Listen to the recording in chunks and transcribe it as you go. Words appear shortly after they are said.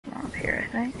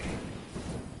think.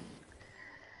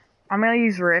 I'm gonna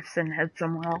use rifts and head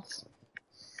somewhere else.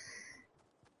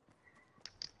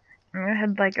 I'm gonna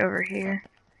head like over here.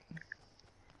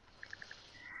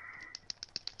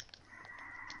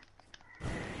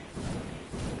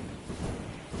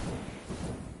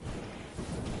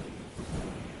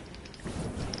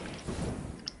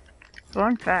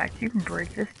 Fun fact, you can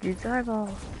break this dude's eyeball.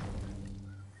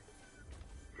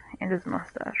 And his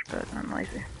mustache, but I'm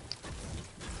lazy.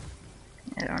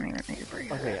 I don't even need to break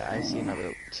it. Okay, I see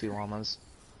another 2 llamas.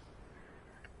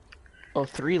 Oh,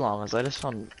 3 llamas. I just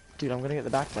found... Dude, I'm gonna get the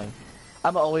back bling.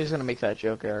 I'm always gonna make that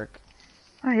joke, Eric.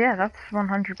 Oh yeah, that's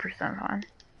 100% fine.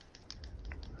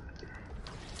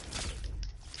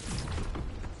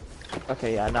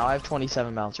 Okay, yeah, now I have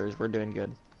 27 bouncers. We're doing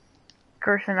good.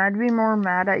 Carson, I'd be more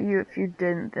mad at you if you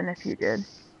didn't than if you did.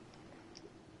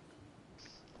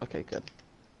 Okay, good.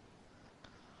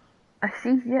 I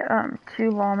see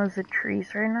 2 llamas in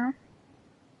trees right now.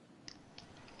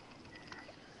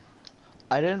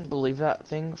 I didn't believe that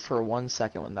thing for 1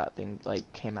 second when that thing,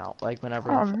 like, came out. Like,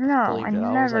 whenever Oh no, I believed it,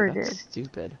 I was like, never that's did.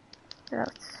 stupid.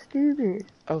 That's stupid.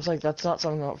 I was like, that's not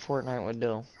something that Fortnite would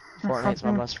do. That's Fortnite's my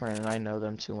something. best friend, and I know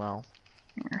them too well.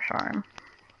 Sorry.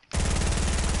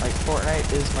 Like,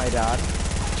 Fortnite is my dad.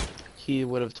 He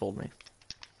would have told me.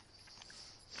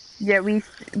 Yeah,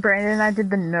 Brandon and I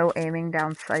did the no aiming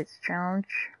down sights challenge.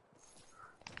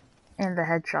 And the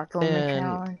headshots only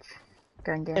challenge.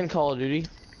 Gun game. In Call of Duty.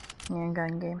 Yeah,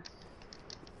 gun game.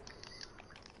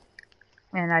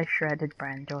 And I shredded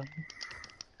Brandon.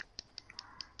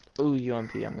 Ooh,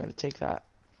 UMP, I'm gonna take that.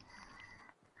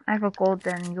 I have a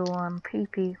golden UMP.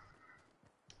 Okay,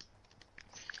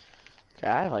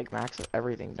 I have like max of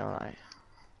everything, don't I?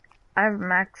 I have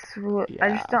max. Yeah. I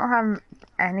just don't have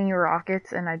any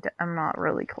rockets, and I'm not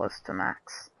really close to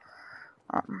max.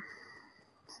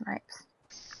 Snipes.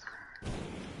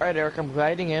 Alright, Eric, I'm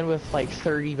gliding in with like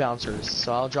 30 bouncers,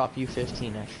 so I'll drop you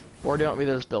 15-ish. Or do you want me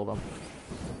to just build them?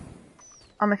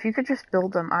 If you could just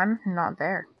build them, I'm not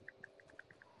there.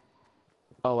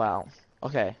 Oh, wow.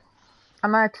 Okay.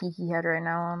 I'm at a tiki head right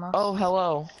now, almost. Oh,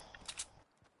 hello.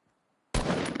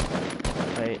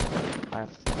 Wait, I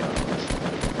have to go.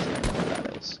 Who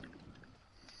that is.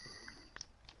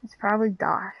 It's probably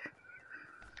Dosh.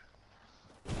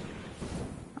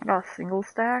 I got a single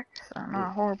stack, so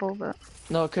not horrible, but...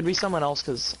 No, it could be someone else,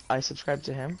 because I subscribed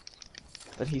to him.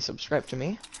 But he subscribed to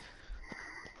me.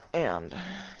 And,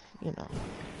 you know.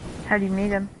 How do you meet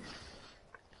him?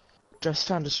 Just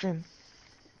found a stream.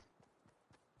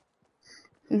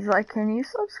 He's like, can you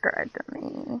subscribe to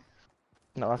me?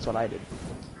 No, that's what I did.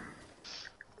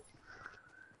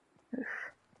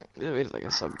 It's like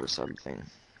a sub or sub thing.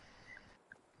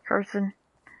 Person,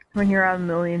 when you're at 1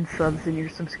 million subs and you're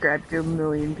subscribed to 1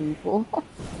 million people.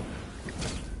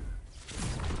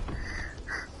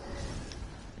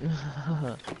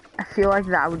 I feel like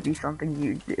that would be something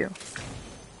you'd do.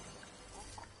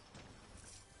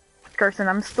 Carson,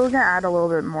 I'm still gonna add a little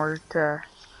bit more to...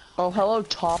 Oh, hello,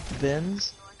 Top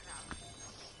Bins.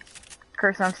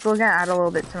 Carson, I'm still gonna add a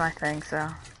little bit to my thing, so...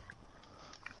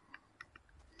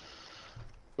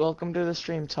 Welcome to the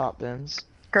stream, Top Bins.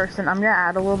 Carson, I'm gonna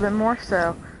add a little bit more,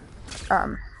 so...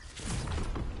 I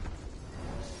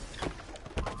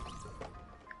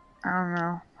don't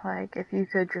know. Like, if you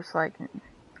could just, like,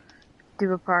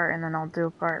 do a part and then I'll do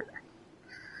a part.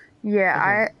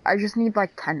 Yeah, okay. I just need,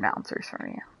 like, 10 bouncers from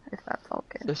you, if that's all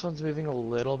good. This one's moving a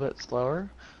little bit slower,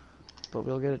 but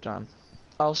we'll get it done.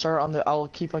 I'll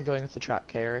keep on going with the track,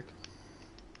 okay, Eric?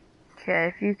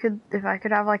 Okay, if I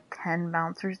could have, like, 10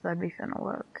 bouncers, that'd be finna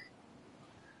look.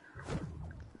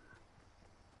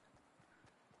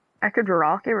 I could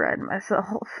rocket ride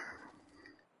myself.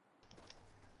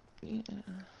 Yeah.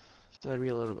 So that'd be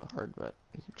a little bit hard, but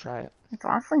you can try it. It's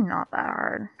honestly not that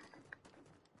hard.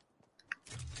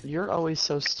 You're always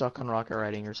so stuck on rocket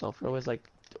riding yourself. You're always like,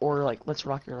 or like, let's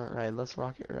rocket ride, let's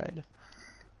rocket ride.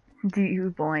 Do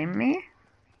you blame me?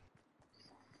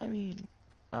 I mean,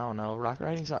 I don't know. Rocket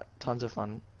riding's not tons of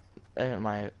fun.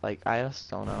 I just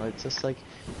don't know. It's just like,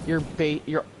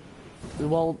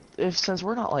 well, since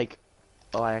we're not like,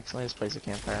 oh, I accidentally just placed a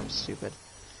campfire, I'm stupid.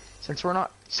 Since we're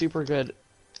not super good,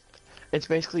 it's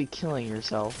basically killing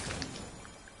yourself.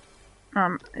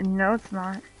 No it's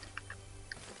not.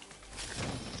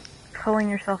 Killing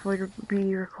yourself would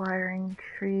be requiring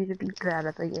for you to be bad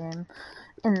at the game.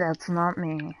 And that's not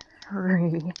me.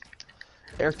 Really.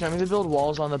 Eric, can I maybe build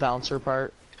walls on the bouncer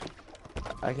part?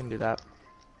 I can do that.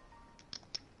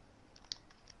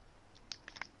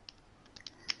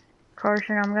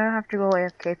 Carson, I'm gonna have to go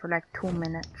AFK for like 2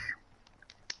 minutes.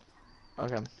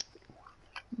 Okay.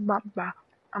 Bye-bye.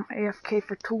 I'm AFK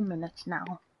for 2 minutes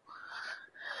now.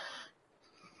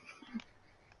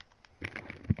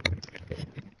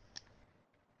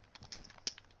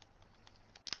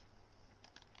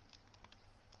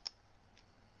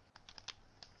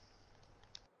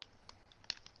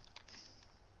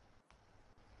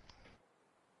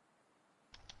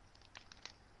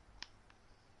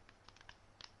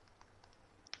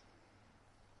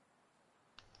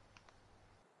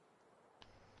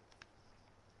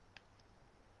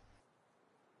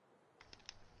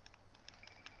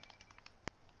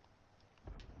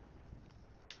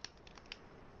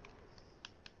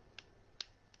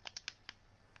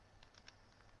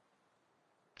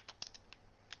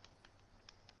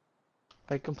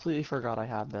 I completely forgot I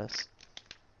had this.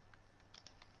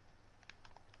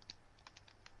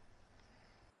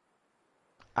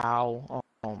 Ow.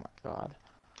 Oh my god.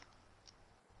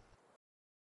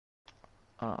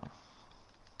 Oh.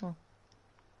 Huh.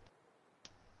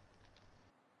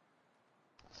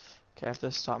 Okay, I have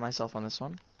to stop myself on this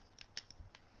one.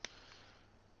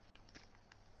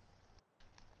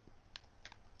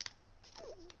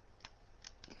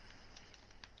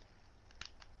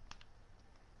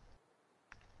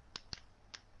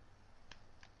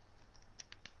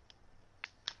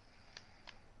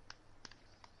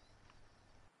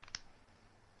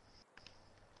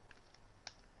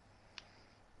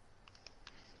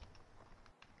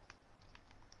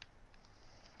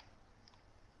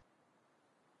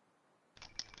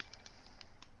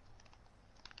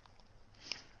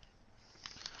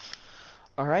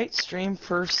 Alright, stream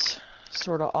first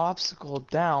sort of obstacle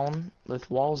down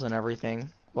with walls and everything.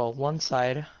 Well, one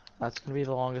side, that's going to be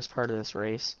the longest part of this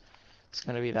race. It's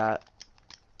going to be that.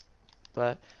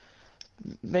 But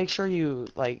make sure you,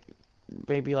 like,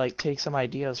 maybe, like, take some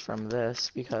ideas from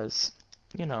this because,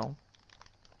 you know,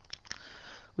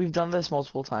 we've done this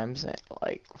multiple times,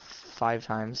 like 5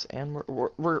 times, and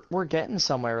we're getting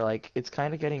somewhere. Like, it's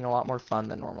kind of getting a lot more fun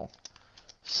than normal.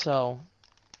 So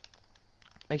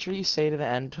make sure you stay to the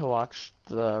end to watch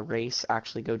the race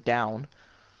actually go down.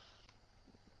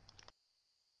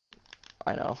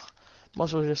 I know.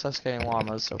 Most of it was just us getting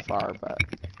llamas so far, but...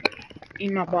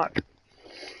 Eat my butt.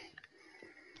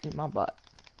 Eat my butt.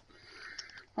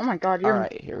 Oh my god, you're...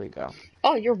 Alright, here we go.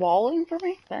 Oh, you're walling for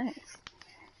me? Thanks.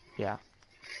 Yeah.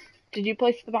 Did you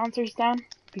place the bouncers down?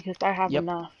 Because I have Yep.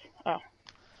 enough. Oh.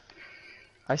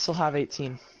 I still have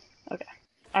 18. Okay.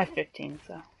 I have 15,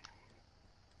 so...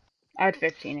 I had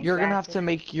 15 exactly. You're gonna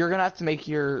have to make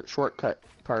your shortcut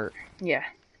part. Yeah,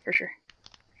 for sure.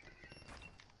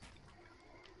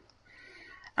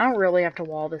 I don't really have to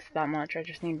wall this that much. I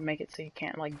just need to make it so you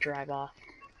can't, like, drive off.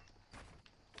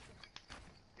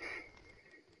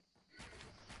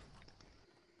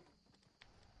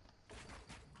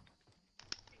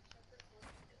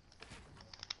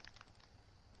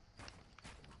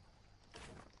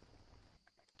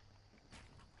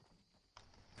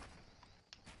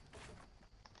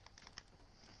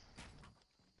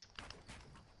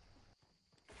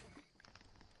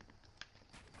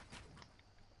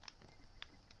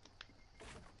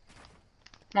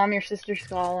 Mom, your sister's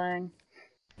calling.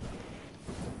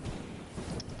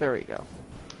 There we go.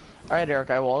 Alright, Eric,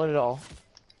 I walled it all.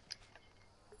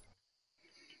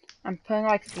 I'm putting,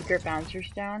 like, secret bouncers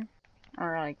down.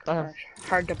 Or, like,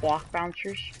 hard to block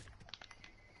bouncers.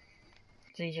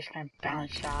 So you just kind of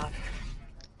bounce off.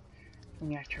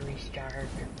 And you have to restart.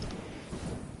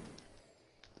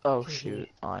 Oh, shoot.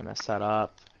 Oh, I messed that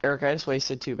up. Eric, I just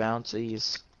wasted 2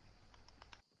 bouncies.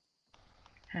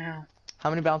 How? How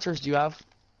many bouncers do you have?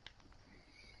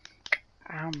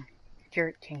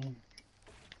 13.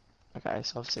 Okay, I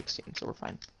still have 16, so we're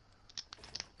fine.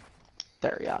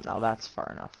 There, yeah, now that's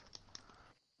far enough.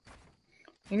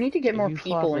 You need to get more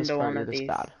people into one of these.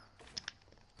 Bad.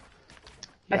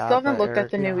 I Yeah, still haven't looked Eric,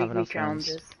 at the new weekly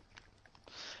challenges.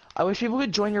 I wish people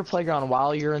could join your playground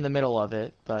while you're in the middle of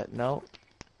it, but no.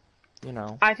 You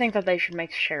know. I think that they should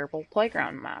make shareable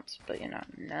playground maps, but you know,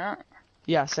 no.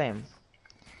 Yeah, same.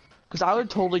 Because I would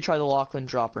totally try the Lachlan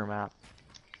Dropper map.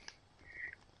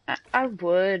 I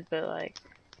would, but like...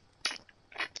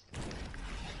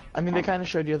 I mean, they kind of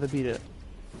showed you how to beat it.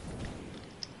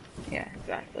 Yeah,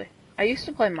 exactly. I used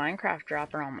to play Minecraft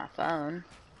Dropper on my phone.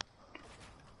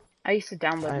 I used to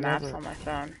download maps on my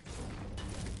phone.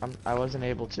 I wasn't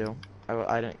able to.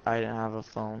 I didn't have a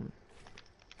phone.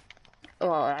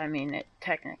 Well, I mean, it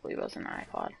technically was an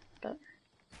iPod, but...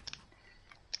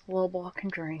 Little boy can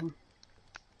dream.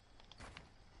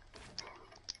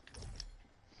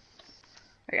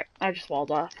 Okay, I just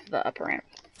walled off the upper ramp.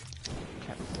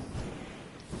 Okay.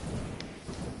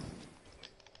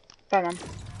 Bye, Mom.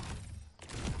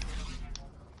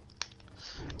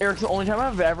 Eric, the only time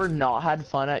I've ever not had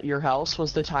fun at your house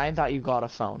was the time that you got a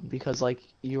phone because like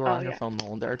you were Oh on your yeah, phone the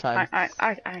whole entire time.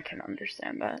 I can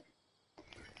understand that.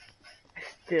 I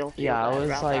still feel Yeah, I bad was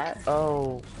about like, that.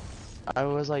 oh, I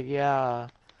was like, yeah.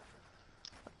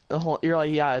 You're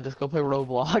like, yeah, just go play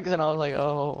Roblox, and I was like,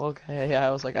 oh, okay. Yeah,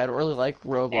 I was like, I don't really like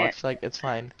And Roblox. Like, it's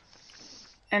fine.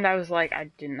 and I was like,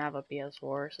 I didn't have a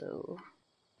PS4, so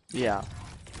Yeah,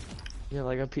 you're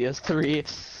like a PS3.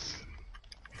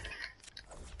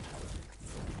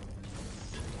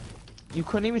 You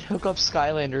couldn't even hook up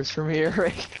Skylanders from here,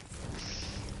 right?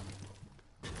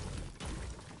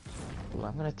 Ooh,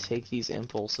 I'm gonna take these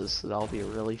impulses, so that'll be a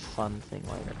really fun thing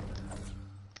later.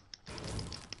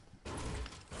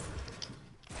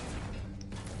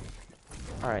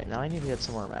 Alright, now I need to get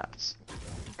some more mats.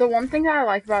 the one thing that I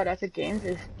like about Epic Games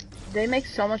is they make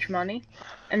so much money,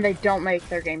 and they don't make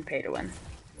their game pay to win.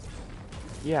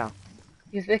 Yeah.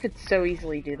 Because they could so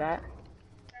easily do that.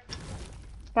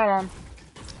 Come on.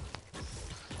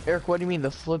 Eric, what do you mean?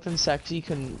 The flippin' sexy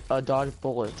can dodge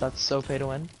bullets. That's so pay to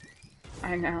win?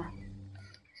 I know.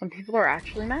 Some people are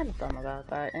actually mad at them about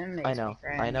that, and it I makes me know.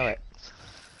 cringe. I know it.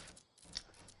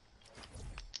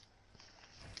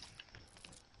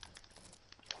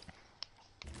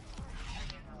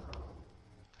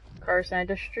 Carson, I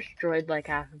just destroyed like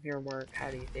half of your work. How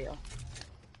do you feel?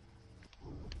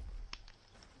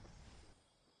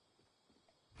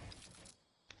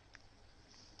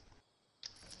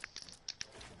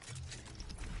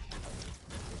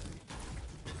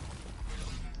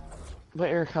 But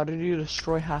Eric, how did you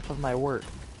destroy half of my work?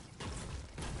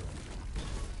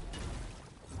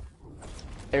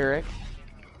 Eric?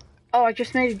 Oh, I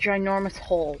just made a ginormous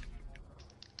hole.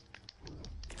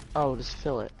 Oh, just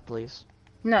fill it, please.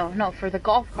 No, for the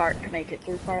golf cart to make it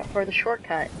through for the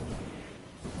shortcut.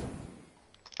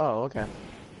 Oh, okay.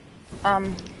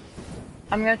 I'm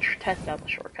gonna test out the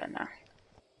shortcut now.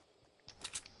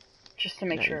 Just to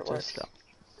make Yeah, sure you it works. just,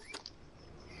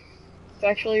 It's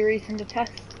actually a reason to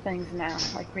test things now.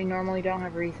 Like, we normally don't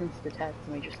have reasons to test,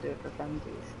 and we just do it for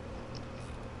funsies.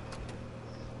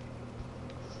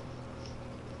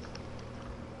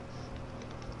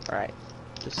 Alright.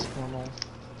 Just normal.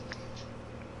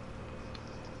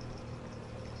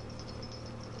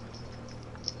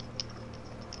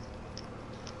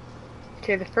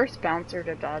 Okay, the first bouncer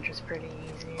to dodge is pretty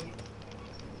easy.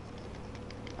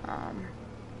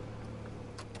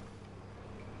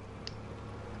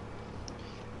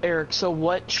 Eric, so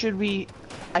what should we...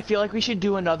 I feel like we should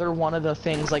do another one of the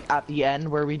things, like, at the end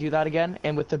where we do that again,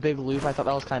 and with the big loop, I thought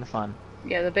that was kind of fun.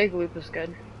 Yeah, the big loop was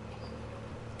good.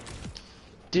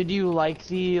 Did you like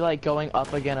the, like, going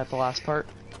up again at the last part?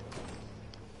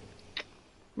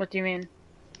 What do you mean?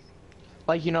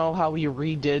 Like, you know how we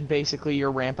redid, basically,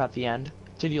 your ramp at the end?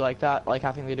 Did you like that? Like,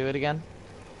 having to do it again?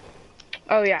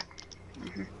 Oh, yeah.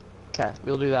 Okay,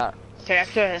 we'll do that. Okay, I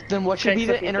have to Then what should fix be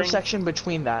a the few intersection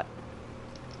between that?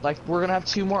 Like, we're gonna have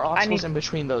two more obstacles in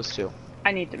between those two.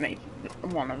 I need to make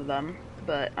one of them,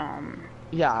 but,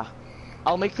 Yeah.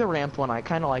 I'll make the ramp one. I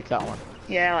kind of like that one.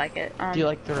 yeah, I like it. Do you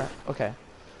like the ramp? Okay.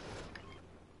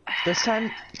 This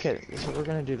time... Okay, this is what we're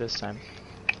gonna do this time.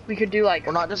 We could do, like...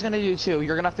 We're not just gonna do two.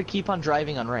 You're gonna have to keep on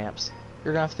driving on ramps.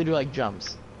 You're gonna have to do, like,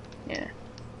 jumps. Yeah.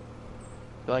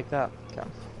 You like that? Okay.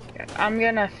 I'm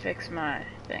gonna fix my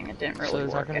thing. It didn't really So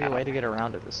there's work not gonna be out. a way to get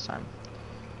around it this time.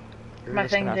 You're My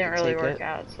just thing gonna have didn't to really take work it.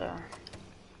 out, so...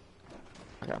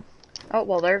 Okay. Oh,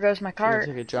 well, there goes my So you're cart.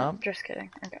 gonna take a jump. Just kidding.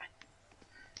 Okay.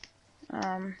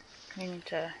 We need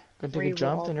to Gonna take a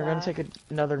jump, then you're gonna take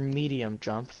another medium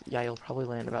jump. Yeah, you'll probably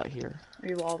land about here.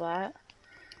 re-wall that.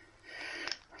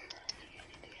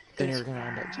 Then you're gonna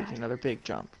end up taking another big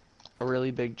jump. A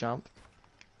really big jump.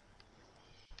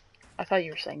 I thought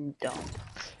you were saying dump.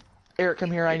 Eric,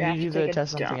 come here. I You're gonna need you have to to take a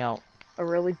test something dump. out. A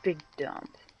really big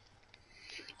dump.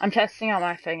 I'm testing out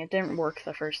my thing. It didn't work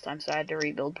the first time, so I had to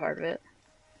rebuild part of it.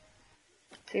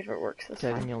 See if it works this Okay,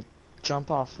 then time. you'll jump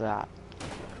off that.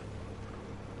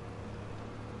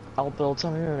 I'll build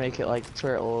something to make it like it's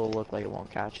where it will look like it won't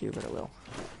catch you, but it will.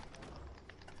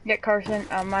 Yeah, Carson,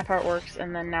 my part works,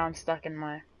 and then now I'm stuck in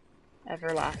my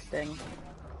everlasting.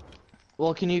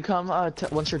 Well, can you come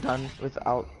once you're done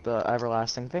without the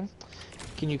everlasting thing?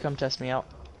 Can you come test me out?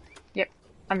 Yep.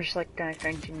 I'm just like gonna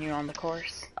continue on the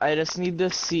course. I just need to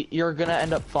see. You're gonna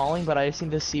end up falling, but I just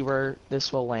need to see where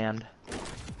this will land.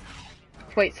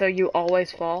 Wait, so you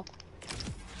always fall?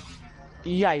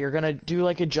 Yeah, you're gonna do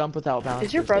like a jump without bouncers.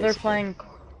 Is your brother basically. playing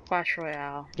Clash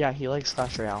Royale? Yeah, he likes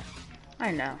Clash Royale.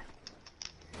 I know.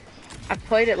 I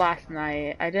played it last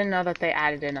night. I didn't know that they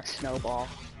added in a snowball.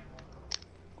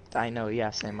 I know,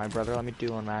 yeah, same. My brother let me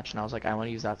do one match, and I was like, I want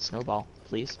to use that snowball,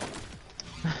 please.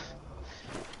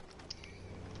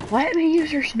 Let me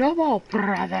use your snowball,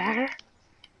 brother.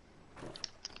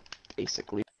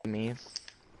 Basically, me.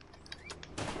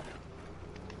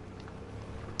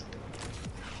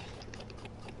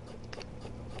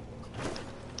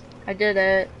 I did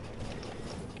it.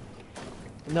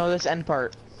 No, this end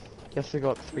part. You have to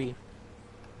go up 3.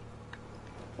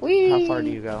 Whee! How far do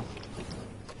you go?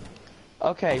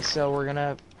 Okay, so we're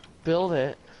gonna build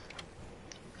it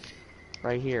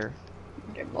right here.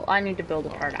 Okay, well, I need to build a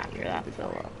Oh, part after that, to so.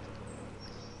 go up.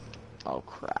 Oh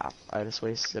crap! I just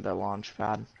wasted a launch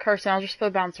pad. Carson, I'll just put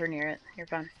a bouncer near it. You're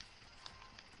fine.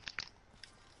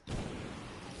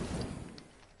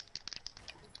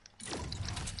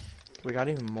 We got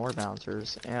even more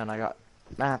bouncers, and I got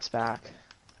mats back.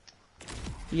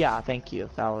 Yeah, thank you.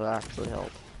 That would actually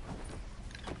help.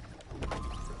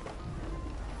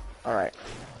 Alright.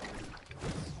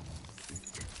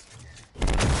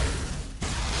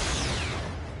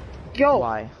 Yo!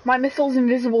 Why? My missile's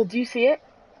invisible. Do you see it?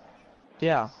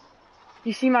 Yeah.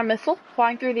 You see my missile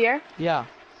flying through the air? Yeah.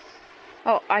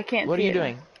 Oh, I can't What see are you it.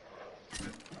 doing?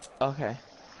 Okay.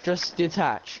 Just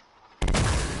detach.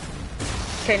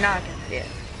 Okay, now I can see it.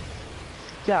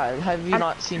 Yeah, have you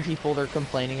not seen people, they're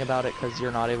complaining about it because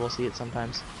you're not able to see it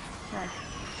sometimes? No.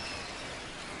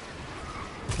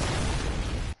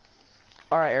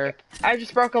 Alright, Eric. I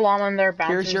just broke a llama and there are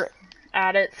bouncers Here's your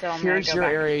at it, so I'm gonna here's go your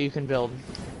back. area you can build.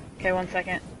 Okay, 1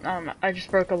 second. I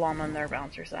just broke a llama and there are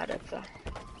bouncers at it, so.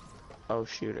 Oh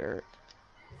shoot, Eric.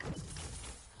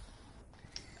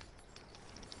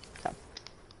 Okay.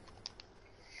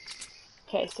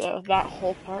 Okay, so that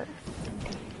whole part.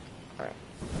 Alright.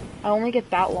 I only get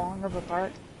that long of a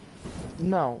part.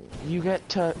 No, you get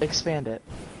to expand it.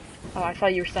 Oh, I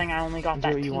thought you were saying I only got Do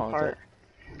that what you T want with part. it.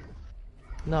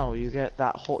 No, you get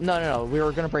that whole. No. We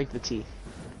were gonna break the T.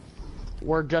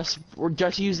 We're just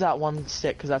use that one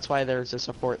stick because that's why there's a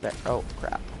support there. Oh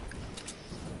crap.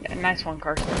 Yeah, nice one,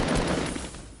 Carson.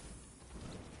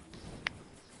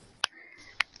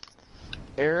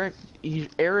 Eric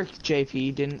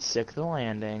JP didn't stick the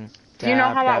landing. Do you know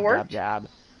how that dab, worked? dab.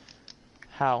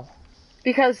 How?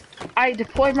 Because I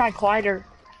deployed my glider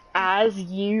as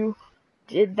you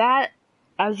did that,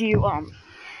 as you Well,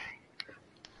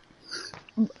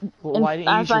 why didn't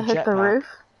you as use your I hit the jetpack? roof.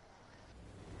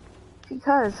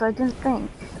 Because I didn't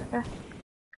think. Okay.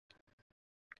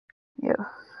 Yeah.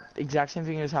 The exact same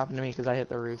thing has happened to me because I hit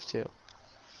the roof too.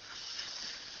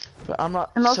 But I'm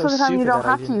not And most so of the time you stupid don't that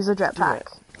I have to didn't use a do jetpack. it.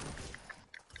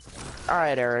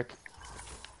 Alright, Eric.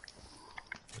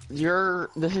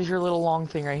 This is your little long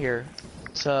thing right here.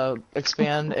 To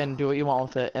expand and do what you want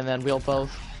with it, and then we'll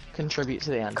both contribute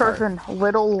to the end part. Carson,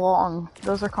 little long.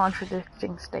 Those are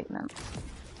contradicting statements.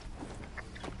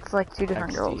 It's like two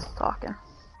different XD. girls talking.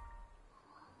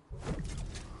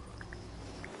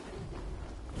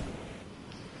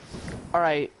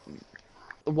 Alright.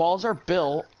 The walls are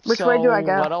built. Which so way do I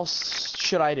go? What else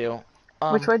should I do?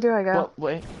 Which way do I go? What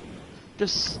way?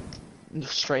 Just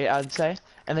straight, I'd say.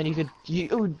 And then you could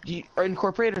or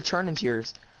incorporate a turn into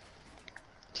yours.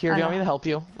 Here, do you want me to help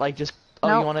you? Like just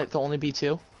Nope. You want it to only be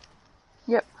 2?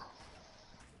 Yep.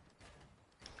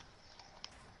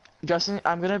 Justin,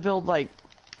 I'm gonna build like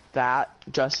that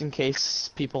just in case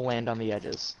people land on the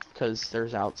edges, because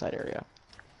there's outside area.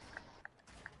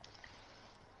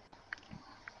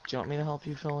 Do you want me to help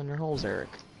you fill in your holes, Eric?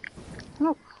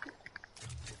 Nope.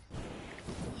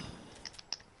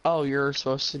 Oh, you're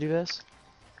supposed to do this?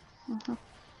 Mhm.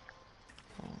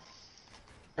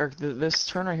 Eric, this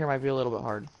turn right here might be a little bit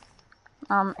hard.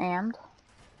 And?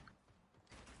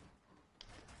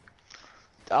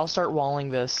 I'll start walling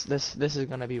this. This is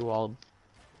gonna be walled.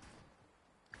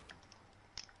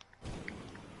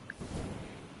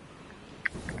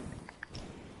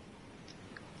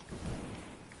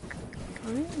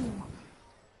 Ooh.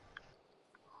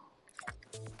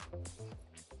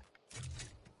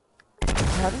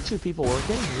 Having 2 people, we're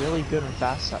getting really good and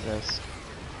fast at this.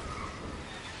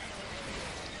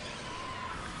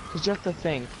 Because you have to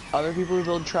think, other people who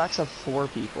build tracks have 4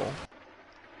 people.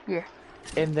 Yeah.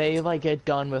 And they like get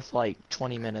done with like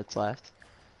 20 minutes left.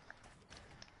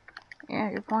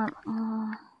 Yeah, good point.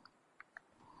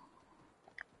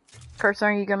 Carson,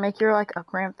 are you gonna make your like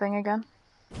up ramp thing again?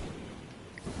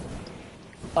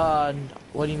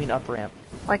 What do you mean up ramp?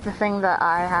 Like the thing that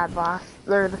I had last,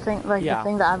 or the thing the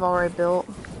thing that I've already built.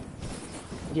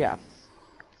 Yeah.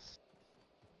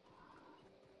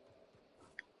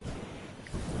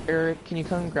 Eric, can you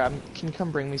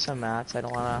come bring me some mats? I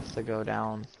don't want to have to go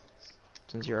down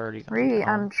since you're already going down.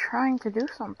 I'm trying to do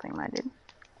something, my dude.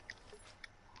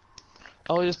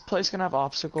 Oh, this place gonna have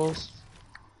obstacles?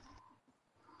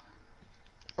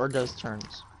 Or does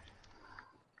turns?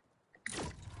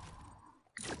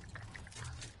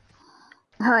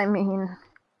 I mean,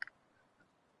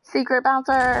 secret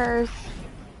bouncers.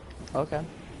 Okay.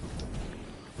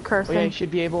 Cursing. Oh yeah, you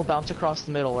should be able to bounce across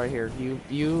the middle right here.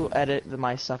 You edit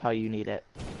my stuff how you need it.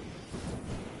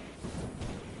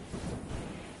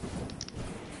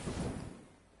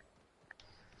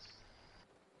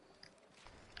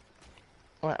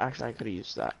 Well, actually, I could have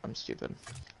used that. I'm stupid.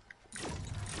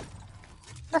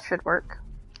 That should work.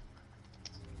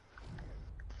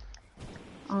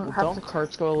 Well, don't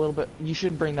carts go a little bit? You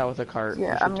should bring that with a cart.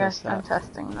 Yeah, I'm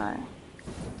testing that.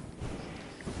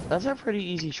 That's a pretty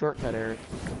easy shortcut, Eric.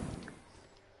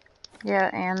 Yeah,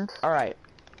 and Alright.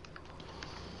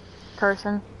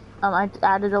 Carson, I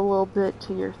added a little bit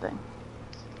to your thing.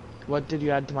 What did you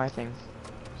add to my thing?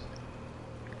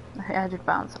 I added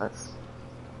bounces.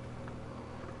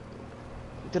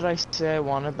 Did I say I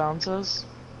wanted bounces?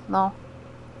 No.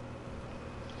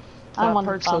 That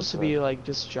part's supposed to be like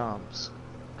just jumps.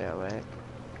 Yeah, wait.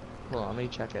 Hold on, let me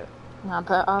check it. Not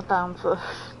that bounces.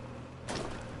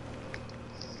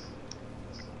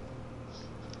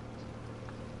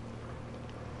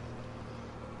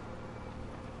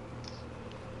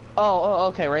 Oh,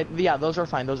 okay, right. Yeah, those are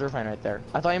fine. Those are fine right there.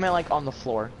 I thought you meant like on the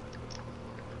floor.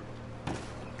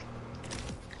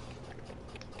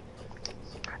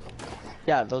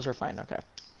 Yeah, those are fine. Okay.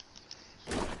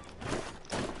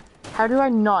 How do I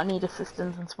not need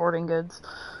assistance in sporting goods?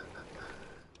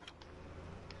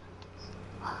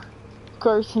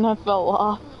 Carson, I fell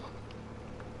off.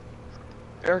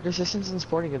 Eric, assistance in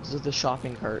sporting goods is the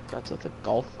shopping cart. That's what the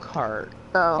golf cart.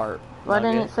 Oh. Why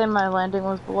didn't it say my landing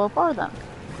was below par then?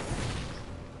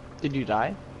 Did you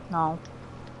die? No.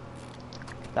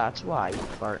 That's why, you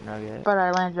fart nugget. But I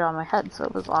landed on my head, so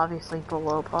it was obviously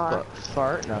below par. But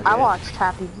fart nugget. I watched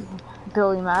Happy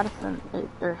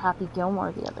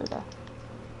Gilmore the other day.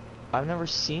 I've never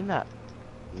seen that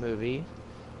movie.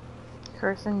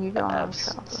 Carson, you go on the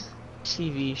show.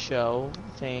 TV show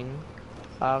thing.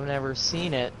 I've never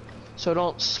seen it, so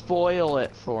don't spoil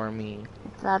it for me.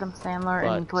 It's Adam Sandler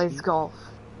and he plays golf.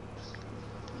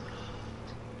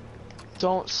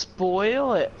 Don't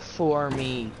spoil it for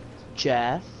me,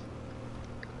 Jeff.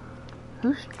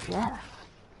 Who's Jeff?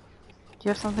 Do you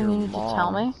have something you need to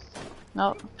tell me?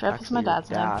 No, Jeff is my dad's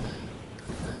name.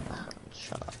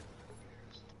 Shut up.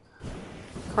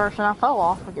 Carson, I fell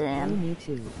off again. Me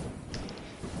too.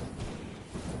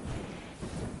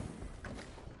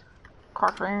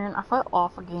 Carson, I fell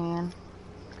off again.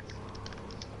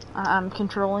 I'm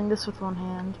controlling this with one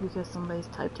hand because somebody's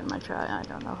typed in my chat and I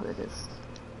don't know who it is.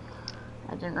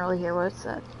 I didn't really hear what it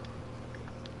said.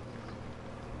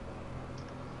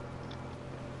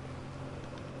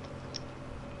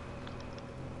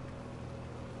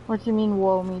 What do you mean,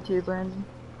 whoa, me too, Brandon?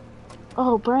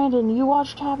 Oh, Brandon, you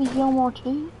watched Happy Gilmore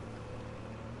too?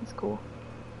 That's cool.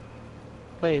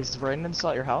 Wait, is Brandon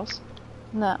still at your house?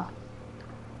 No.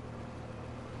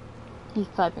 He's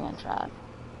typing in chat.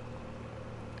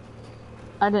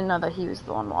 I didn't know that he was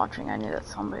the one watching. I knew that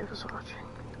somebody was watching.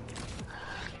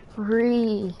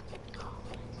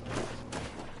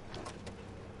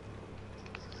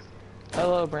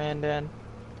 Hello, Brandon.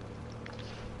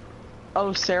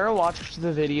 Oh, Sarah watched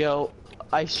the video.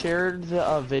 I shared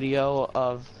the video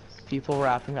of people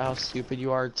rapping how stupid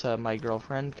you are to my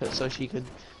girlfriend, so she could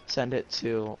send it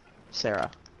to Sarah.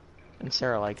 And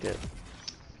Sarah liked it.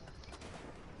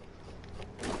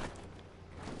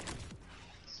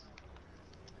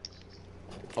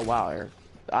 Oh wow, Eric.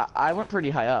 I went pretty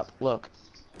high up. Look.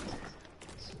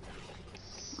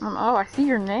 Oh, I see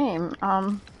your name.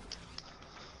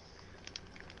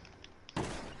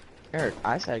 Eric,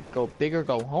 I said go big or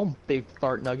go home, big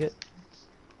fart nugget.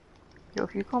 Yo,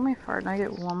 if you call me fart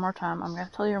nugget one more time, I'm gonna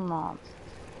tell your mom.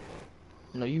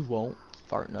 No, you won't,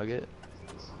 fart nugget.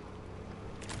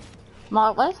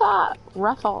 Melissa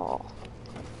Russell.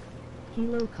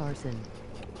 Kilo Carson.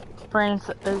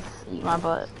 Brandon is eat my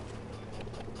butt.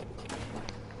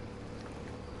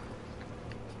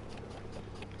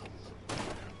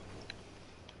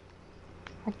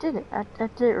 I did it. I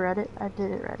did it, Reddit. I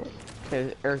did it, Reddit.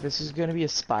 Okay, Eric, this is gonna be a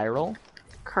spiral.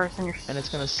 Carson, you're and it's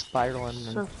gonna spiral in.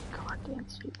 So goddamn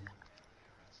stupid.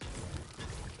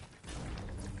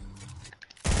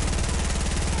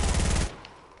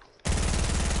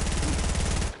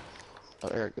 Oh,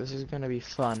 Eric, this is gonna be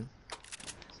fun.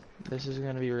 This is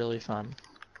gonna be really fun.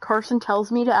 Carson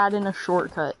tells me to add in a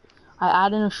shortcut. I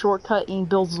add in a shortcut and he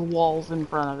builds walls in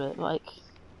front of it, like.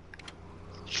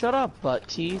 Shut up, butt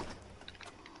teeth.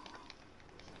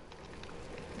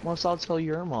 Once I'll tell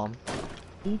your mom.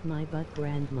 Eat my butt,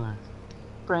 grandma.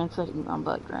 Brand said eat my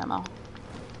butt, grandma.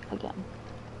 Again.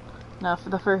 No, for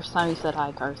the first time he said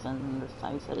hi, Carson, and this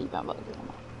time he said eat my butt,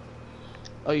 grandma.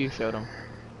 Oh, you showed him.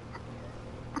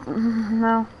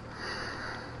 No.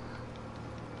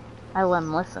 I let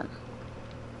him listen.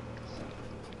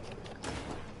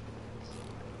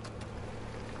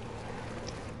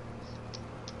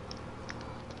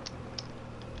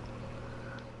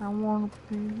 I want to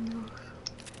be yours.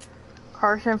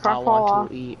 Carson, if I fall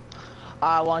off.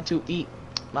 I want to eat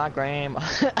my grandma.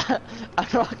 I'm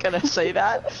not gonna say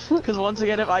that, because once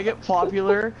again, if I get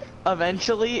popular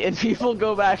eventually and people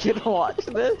go back and watch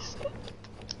this.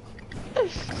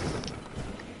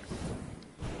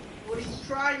 What he's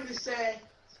trying to say,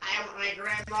 I want my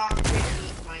grandma to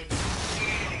eat my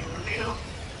grandma.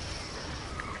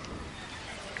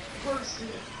 Carson.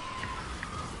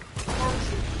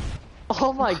 Carson.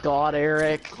 Oh my god,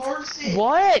 Eric. Carson.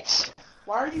 What?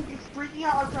 Why are you freaking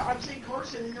out? I'm saying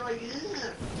Carson and you're like,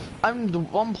 ugh.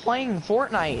 I'm playing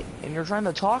Fortnite and you're trying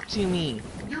to talk to me.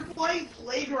 You're playing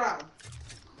Playground.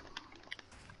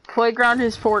 Playground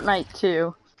is Fortnite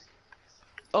too.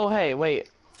 Oh hey, wait.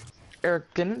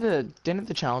 Eric, didn't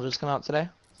the challenges come out today?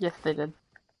 Yes, they did.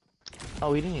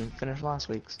 Oh, we didn't even finish last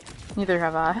week's. Neither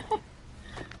have I.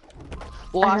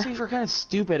 Well, last week's were kind of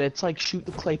stupid. It's like shoot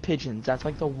the clay pigeons. That's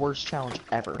like the worst challenge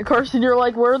ever. Carson, you're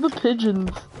like, where are the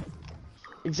pigeons?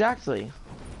 Exactly.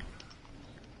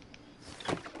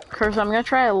 Carson, I'm gonna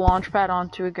try a launch pad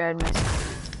onto a guide missile.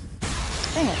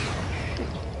 Dang it.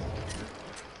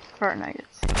 Fart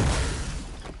nuggets.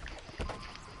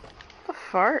 The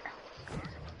fart?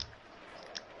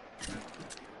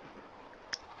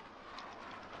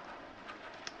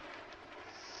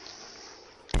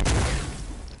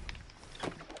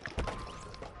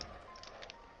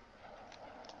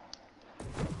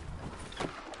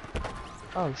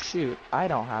 Oh shoot, I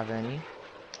don't have any.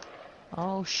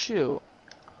 Oh shoot.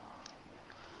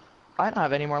 I don't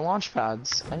have any more launch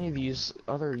pads. I need to use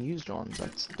other used ones.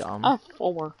 That's dumb. I have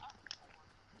 4.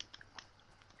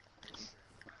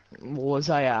 Was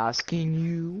I asking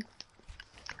you?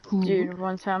 Who? Dude,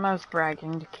 one time I was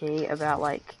bragging to Kate about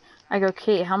like, I go,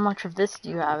 Kate, how much of this do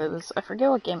you have? It was, I forget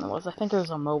what game it was. I think it was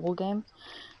a mobile game.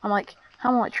 I'm like,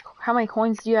 how many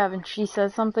coins do you have? And she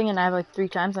says something and I have like 3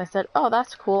 times. And I said, oh,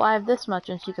 that's cool. I have this much.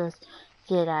 And she goes,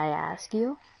 did I ask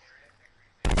you?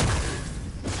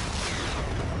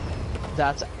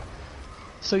 That's...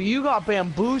 So you got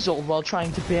bamboozled while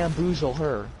trying to bamboozle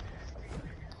her.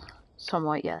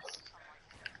 Somewhat, yes.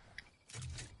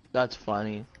 That's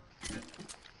funny.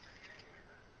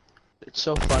 It's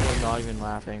so funny I'm not even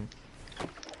laughing.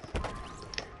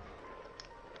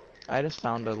 I just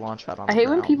found a launch pad on the I hate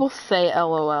when ground. people say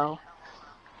LOL.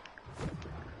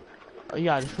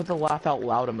 Yeah, just put the laugh out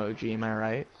loud emoji, am I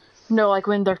right? No, like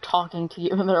when they're talking to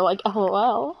you and they're like,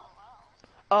 LOL.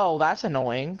 Oh, that's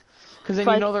annoying. Because then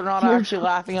But you know they're not you're actually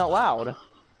laughing out loud.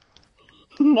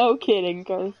 No kidding,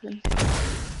 Carson.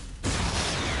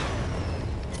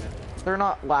 They're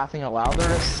not laughing out loud, they're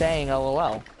just saying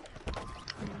LOL.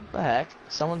 The heck?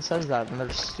 Someone says that and they're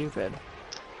stupid.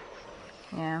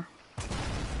 Yeah.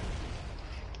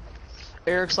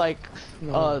 Eric's like,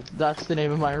 that's the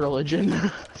name of my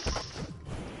religion.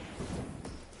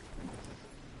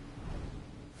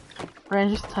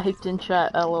 Brand just typed in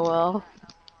chat LOL.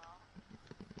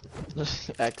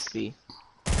 XD.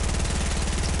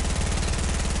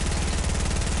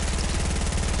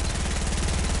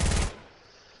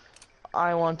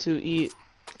 I want to eat.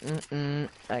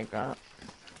 I got.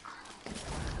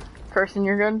 Carson,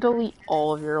 you're gonna delete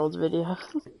all of your old videos.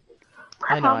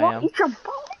 I know I am. Eat your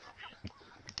butt.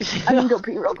 I can go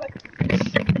pee real quick.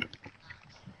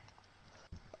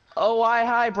 Oh,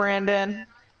 hi, Brandon.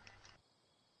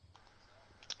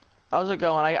 How's it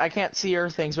going? I can't see your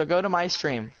things, but go to my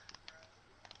stream.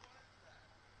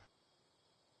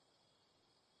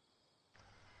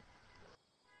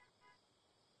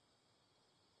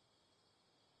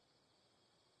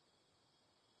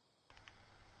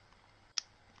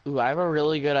 Ooh, I have a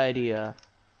really good idea.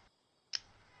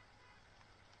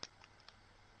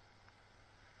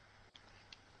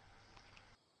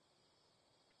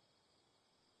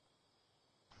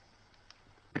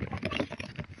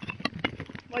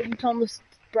 What, you told us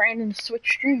Brandon to switch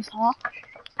streams, huh?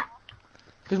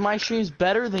 Because my stream's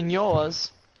better than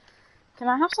yours. Can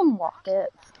I have some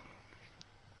rockets?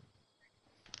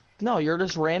 No, you're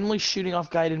just randomly shooting off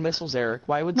guided missiles, Eric.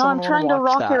 Why would No, someone I'm trying to want to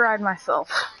watch rocket that? ride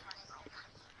myself.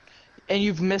 And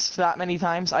you've missed that many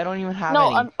times? I don't even have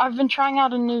No, any. I've been trying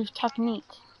out a new technique.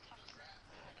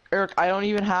 Eric, I don't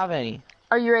even have any.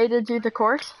 Are you ready to do the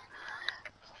course?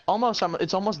 Almost,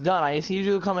 it's almost done. I just need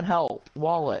you to come and help.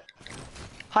 Wall it.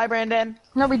 Hi, Brandon.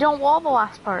 No, we don't wall the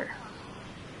last part.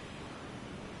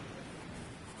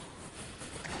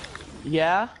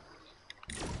 Yeah?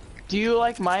 Do you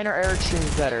like mine or Eric's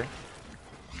streams better?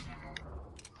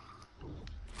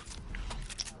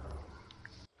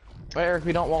 Wait, Eric,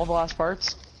 we don't wall the last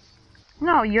parts?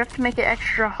 No, you have to make it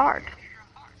extra hard.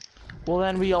 Well,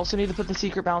 then we also need to put the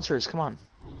secret bouncers. Come on.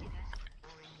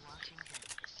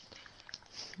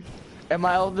 Am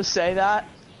I allowed to say that?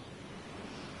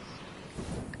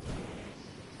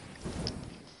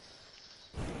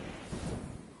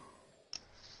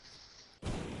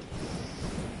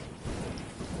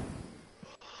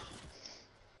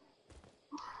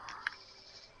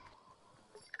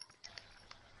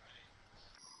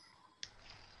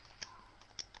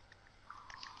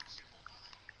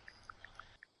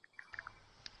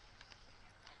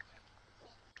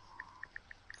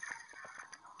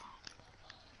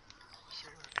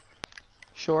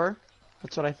 Sure?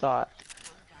 That's what I thought.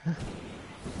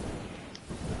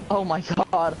 Oh my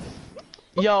god.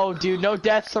 Yo, dude, no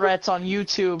death threats on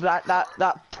YouTube. That,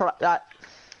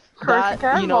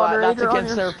 you know, that's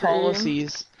against their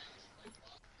policies.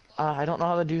 I don't know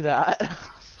how to do that.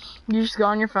 You just go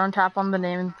on your phone, tap on the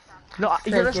name. No,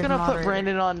 you're just gonna moderator. put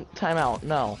Brandon on timeout.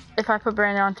 No. If I put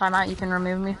Brandon on timeout, you can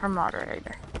remove me from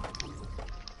moderator.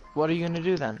 What are you gonna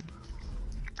do then?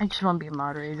 I just want to be a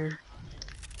moderator.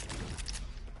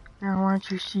 I want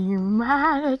to see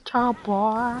my little boy.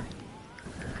 I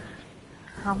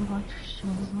want to see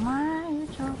my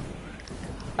little.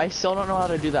 I still don't know how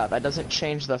to do that. That doesn't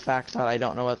change the fact that I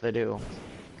don't know what to do.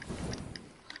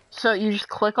 So you just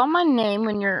click on my name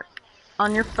when you're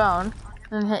on your phone,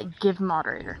 and hit give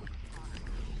moderator.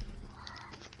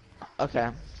 Okay.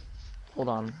 Hold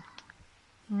on.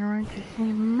 I want to see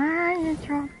my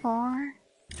little boy.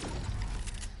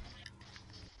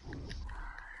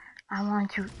 I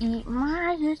want to eat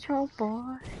my little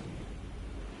boy.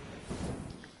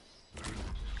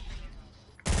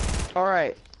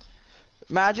 Alright.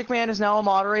 Magic Man is now a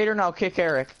moderator. Now kick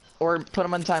Eric. Or put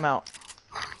him on timeout.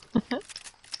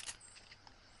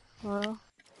 Well.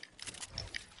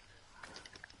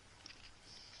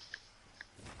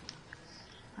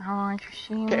 I want to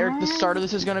see Okay, Eric, the start of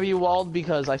this is gonna be walled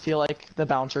because I feel like the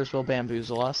bouncers will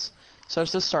bamboozle us. So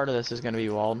just the start of this is gonna be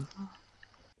walled.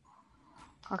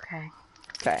 Okay.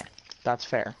 Okay, that's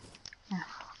fair. Yeah.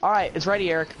 Alright, it's ready,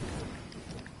 Eric.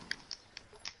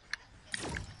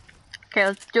 Okay,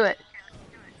 let's do it.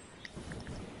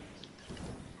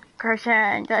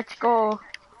 Carson, let's go.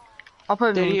 I'll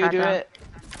put Did meme you pad do down. it?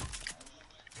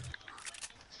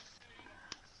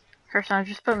 Carson, I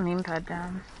just put meme pad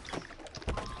down.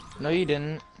 No, you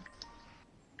didn't.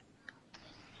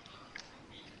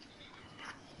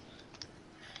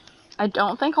 I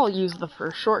don't think I'll use the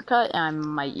first shortcut, and I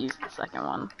might use the second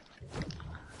one.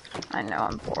 I know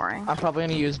I'm boring. I'm probably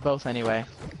gonna use both anyway.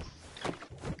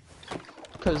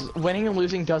 Because winning and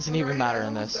losing doesn't even matter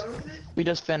in this. We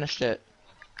just finished it.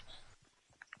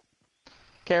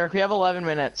 Okay, Eric, we have 11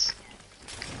 minutes.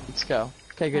 Let's go.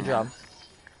 Okay, good job.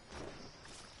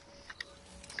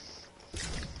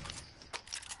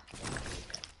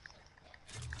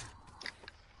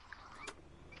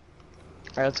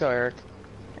 Alright, let's go, Eric.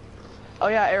 Oh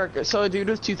yeah, Eric, so a dude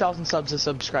with 2,000 subs is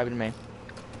subscribing to me.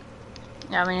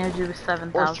 Yeah, I mean, I do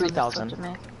 7,000. Or 3,000. to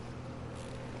me.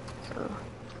 So.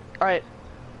 Alright.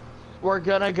 We're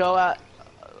gonna go at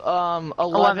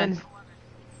 11.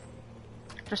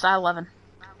 Just at 11.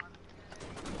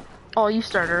 Oh, you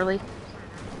start early.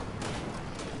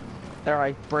 There,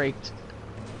 I braked.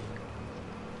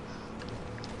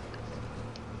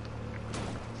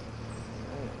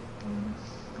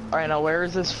 Alright, now where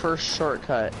is this first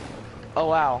shortcut? Oh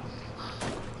wow.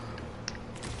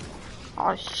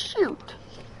 Oh, shoot.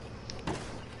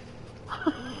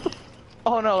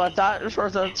 Oh no, that's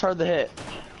hard to hit.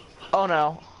 Oh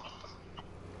no.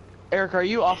 Eric, are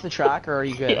you off the track or are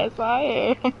you good? Yes,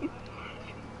 I am.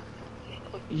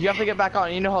 You have to get back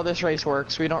on. You know how this race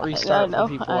works. We don't restart for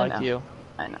people like you.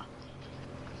 I know.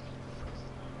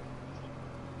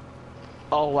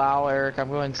 Oh wow, Eric, I'm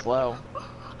going slow.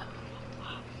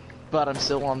 But I'm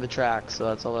still on the track, so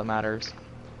that's all that matters.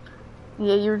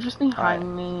 Yeah, you were just behind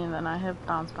Alright. me, and then I hit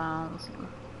bounce. And...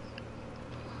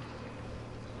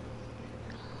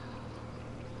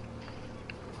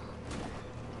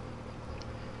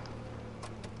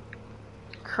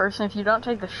 Carson, if you don't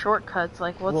take the shortcuts,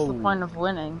 like, what's the Whoa. point of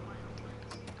winning?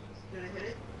 Did I hit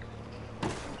it?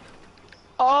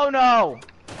 Oh no!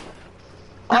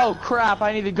 Oh crap,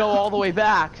 I need to go all the way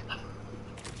back.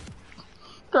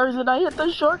 Carson, I hit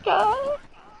the shortcut!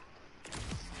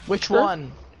 Which Sure.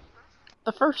 one?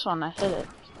 The first one, I hit it.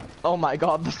 Oh my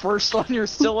god, the first one, you're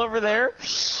still over there?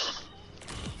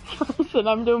 Carson,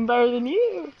 I'm doing better than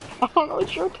you. I don't know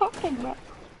what you're talking about.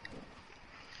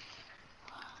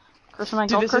 Carson, my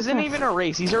Dude, golf this cart. isn't even a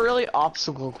race. These are really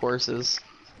obstacle courses.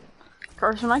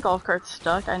 Carson, my golf cart's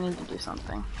stuck. I need to do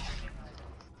something.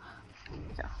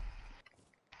 Okay.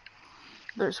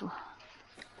 There's.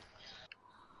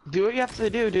 Do what you have to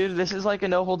do, dude. This is like a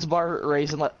no holds bar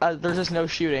race, and there's just no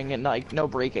shooting and like no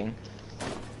braking.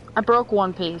 I broke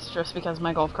one piece just because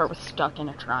my golf cart was stuck in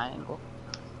a triangle.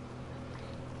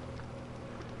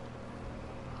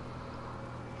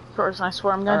 Carson, I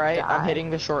swear I'm gonna All right, die. I'm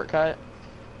hitting the shortcut.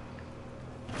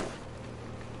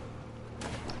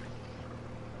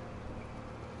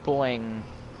 Boing.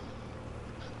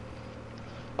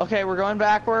 Okay, we're going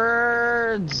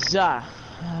backwards. Yeah.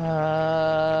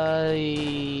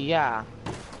 Yeah,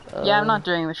 I'm not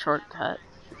doing the shortcut.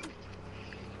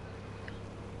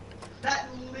 That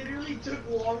literally took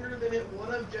longer than it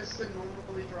would have just to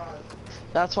normally drive.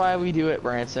 That's why we do it,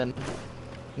 Branson.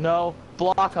 No,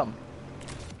 block him.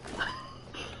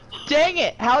 Dang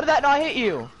it! How did that not hit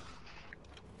you?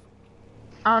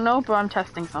 I don't know, but I'm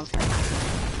testing something.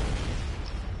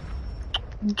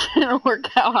 Didn't work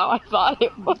out how I thought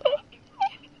it would.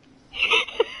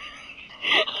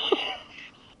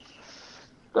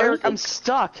 Eric, I'm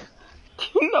stuck. Do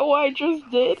you know what I just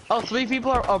did? Oh, 3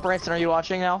 people are. Oh, Branson, are you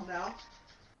watching now? No.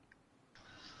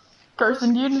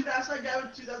 Carson, You you. should ask that guy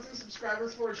with 2,000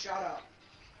 subscribers for a shout out.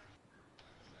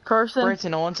 Carson.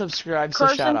 Branson, no one subscribes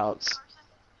Carson? to shoutouts.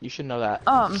 You should know that.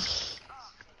 I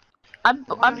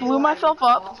blew myself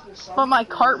up, but my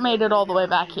cart made it all the way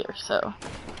back here, so.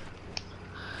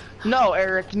 No,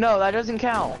 Eric, no, that doesn't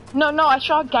count. No, I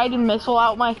shot a guided missile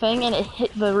out my thing and it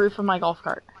hit the roof of my golf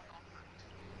cart.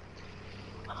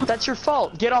 That's your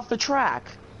fault. Get off the track.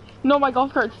 No, my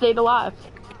golf cart stayed alive.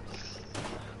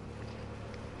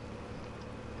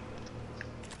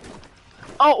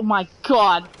 Oh my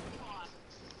god.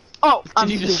 Oh, I'm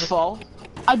Did you just stupid. fall?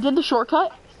 I did the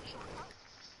shortcut,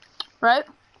 right?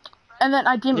 And then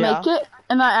I didn't make it,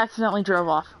 and I accidentally drove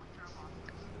off.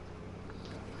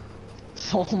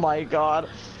 Oh my god.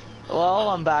 Well,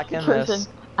 I'm back in this.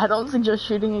 Listen, I don't suggest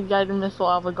shooting a guided missile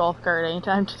out of a golf cart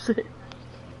anytime soon.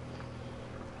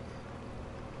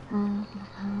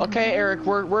 Okay, Eric,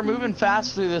 we're moving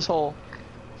fast through this hole.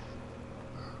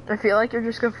 I feel like you're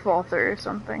just gonna fall through or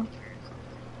something.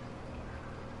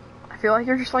 I feel like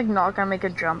you're just like not gonna make a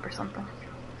jump or something.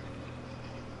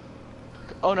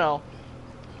 Oh no.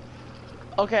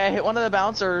 Okay, I hit one of the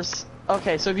bouncers.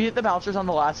 Okay, so if you hit the bouncers on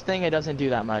the last thing, it doesn't do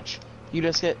that much. You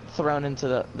just get thrown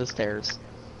into the stairs.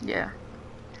 Yeah.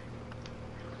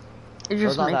 It Or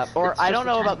just not makes. that. Or it's I just don't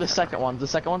a know about the tiny second one. The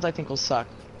second ones I think will suck.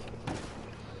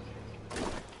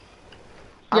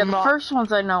 Yeah, I'm the not- first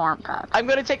ones I know aren't bad. I'm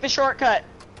gonna take the shortcut.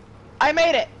 I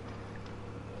made it.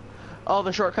 Oh,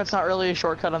 the shortcut's not really a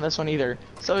shortcut on this one either.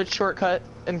 So it's shortcut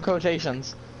in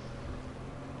quotations.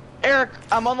 Eric,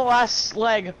 I'm on the last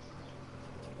leg.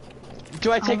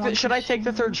 Do I take the? want Should to I take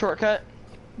the third shortcut?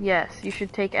 Yes, you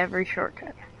should take every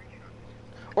shortcut.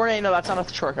 Or no, that's not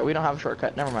a shortcut. We don't have a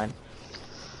shortcut. Never mind.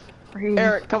 Really.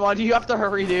 Eric, come on, you have to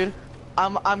hurry, dude.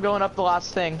 I'm going up the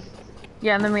last thing.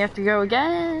 Yeah, and then we have to go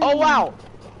again. Oh wow!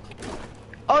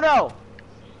 Oh no!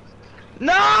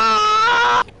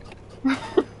 No!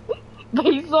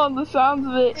 Based on the sounds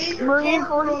of it, Favorite Marine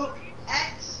card 40. broke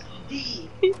XD.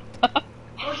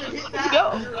 Carson, hit that. Go.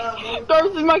 Under,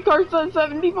 Carson, my cart's at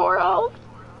 74 health.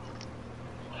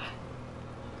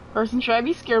 Carson, should I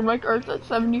be scared? My cart's at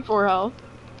 74 health.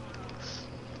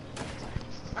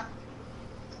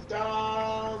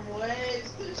 dumb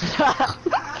ways to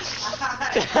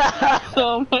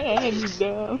So many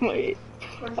dumb ways.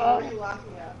 Carson, what are you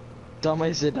laughing at? Dumb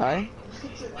ways to die?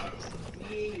 It's an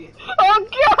XD. Oh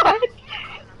god!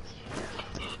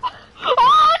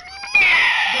 Oh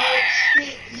Don't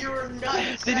spit your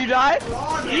nuts. Did you die?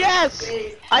 Wrong, Yes!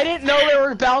 spit. I didn't know there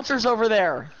were bouncers over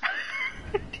there.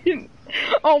 no!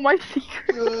 Oh, my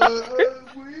secret.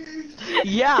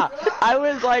 Yeah, I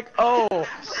was like, oh,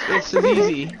 this is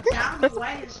easy. Down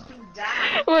ways to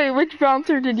die. Wait, which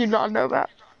bouncer did you not know about?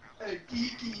 Hey,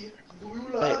 Geeky, you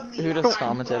Wait, love me. who just I'm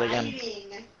commented again? writing.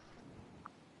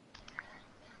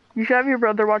 You should have your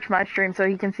brother watch my stream so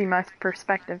he can see my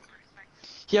perspective.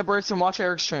 Yeah, Bertson, watch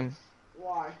Eric's stream.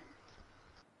 Why?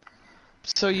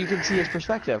 So you can see his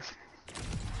perspective.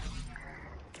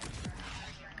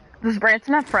 Does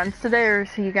Branson have friends today, or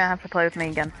is he gonna have to play with me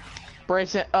again?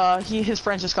 Branson, his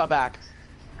friends just got back.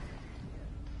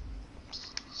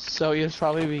 So he'll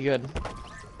probably be good.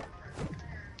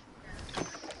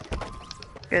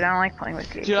 Good, I don't like playing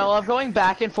with you. Dude, I love going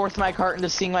back and forth my cart and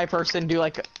just seeing my person do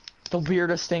like the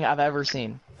weirdest thing I've ever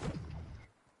seen.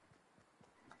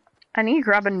 I need to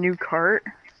grab a new cart.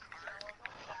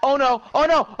 Oh no! Oh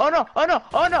no! Oh no! Oh no!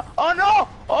 Oh no! Oh no!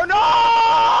 Oh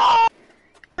no!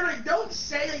 Eric, don't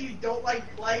say that you don't like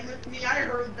playing with me. I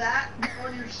heard that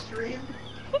on your stream.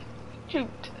 Shoot.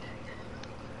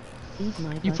 Eat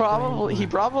my He butt, probably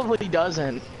grandma.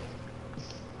 doesn't.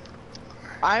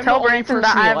 I'm Tell the only Branson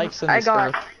person that he likes in this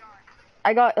earth.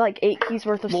 I got like 8 keys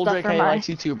worth of Well, stuff JK from my. likes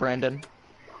you too, Brandon.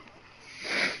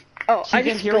 Oh, He I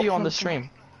can just hear spilled you on the something. stream.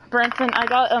 Branson, I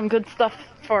got good stuff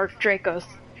for Dracos.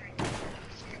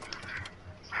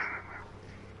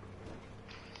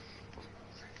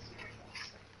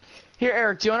 Here,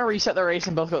 Eric, do you want to reset the race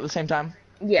and both go at the same time?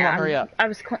 Yeah, Come on, hurry up.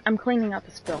 I'm cleaning up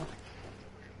a spill.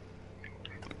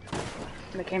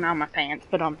 It came out of my pants,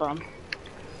 but I'm bummed.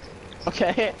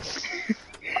 Okay.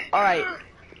 Alright.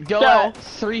 Go Go. at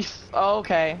 3. Oh,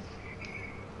 okay.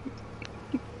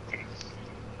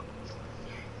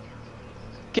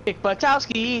 Kick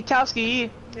Batowski, Towski.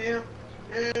 Yeah.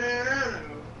 No.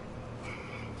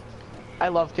 I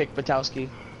love Kick Batowski.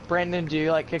 Brandon, do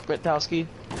you like Kick Batowski?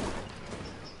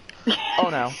 Oh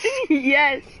no.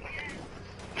 Yes.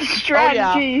 Oh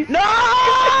Strategies.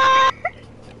 yeah.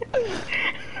 No!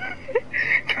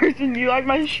 Carson, you like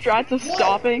my strats of What?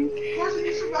 stopping? Carson,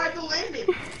 you survived the landing.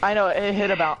 I know it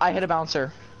hit I hit a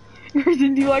bouncer.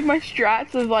 Carson, do you like my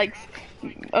strats of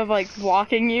like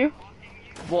blocking you?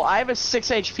 Well, I have a 6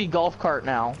 HP golf cart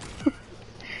now.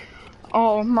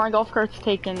 Oh, my golf cart's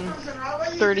taken. Carson, how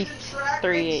about you 30 do the track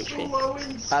 30 and HP. slow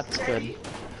and That's steady? good.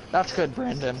 That's good,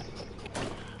 Brandon.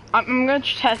 I'm gonna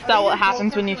test out what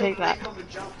happens when you take that.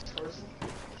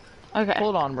 Okay.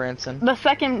 Hold on, Branson. The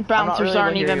second not bouncers really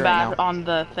aren't able to hear even you right bad now. on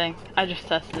the thing. I just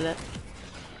tested it.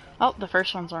 Oh, the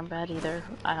first ones aren't bad either.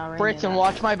 I already knew Branson, that.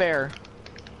 watch my bear.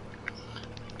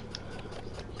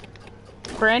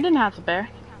 Brandon has a bear.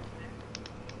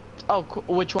 Oh,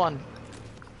 which one?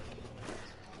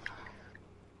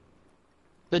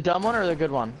 The dumb one or the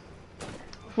good one?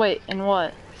 Wait, and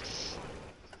what?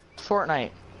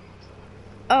 Fortnite.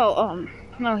 Oh,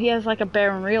 no, he has like a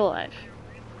bear in real life.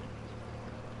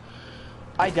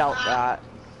 I doubt that.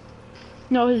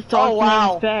 No, his dog's wow.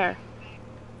 name's Bear.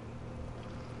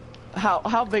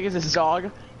 How big is this dog?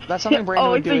 That's something Brandon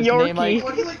Oh, would it's do. a Is name Yorkie.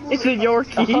 like. It's a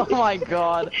Yorkie. Oh my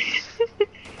god.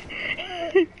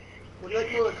 Would you like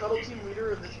to know the cuddle team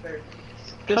leader of this bear?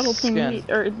 This Cuddle Team skin. Meat-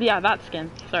 or yeah, that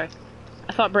skin. Sorry,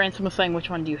 I thought Branson was saying which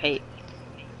one do you hate.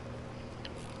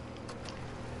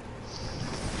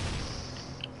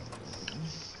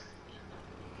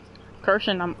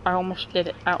 Carson, I almost did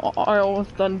it. I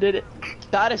almost done did it.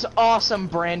 That is awesome,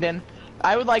 Brandon.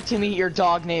 I would like to meet your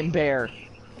dog named Bear.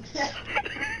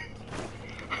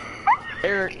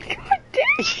 Eric.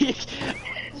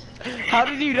 How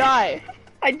did you die?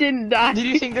 I didn't die. Did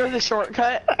you think there was a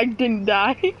shortcut? I didn't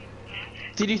die.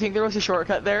 Did you think there was a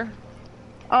shortcut there?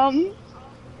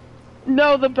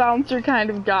 No, the bouncer kind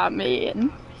of got me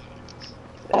in.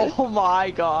 Oh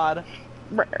my god.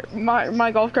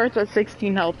 My golf cart's at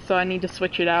 16 health, so I need to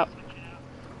switch it out.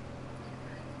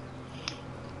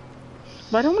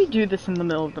 Why don't we do this in the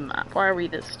middle of the map? Why are we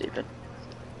this stupid?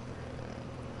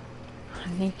 I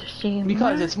need to see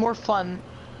Because my- it's more fun.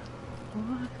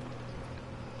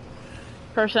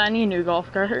 Carson, I need a new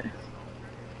golf cart.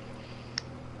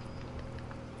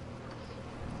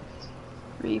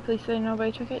 Will you please say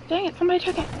nobody took it? Dang it, somebody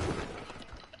took it!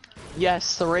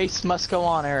 Yes, the race must go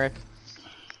on, Eric.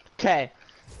 Okay.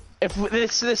 If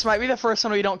this might be the first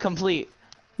one we don't complete.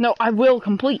 No, I will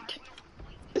complete.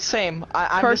 Same. I'm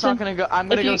just Carson, not gonna go. I'm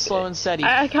gonna if go you- slow and steady.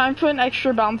 I can put an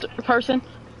extra bouncer. Carson,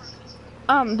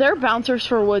 there are bouncers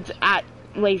for woods at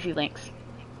Lazy Links.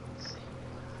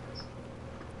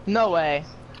 No way.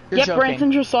 You're Yep, joking.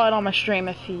 Branson just saw it on my stream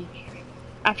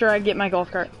after I get my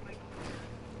golf cart.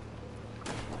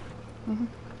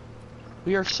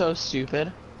 We are so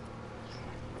stupid.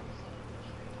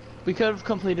 We could have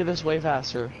completed this way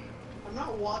faster. I'm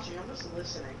not watching, I'm just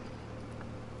listening.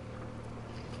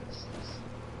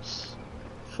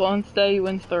 Slow and steady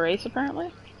wins the race, apparently.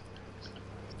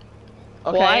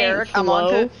 Okay, Well, I ain't Eric,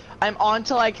 slow. I'm on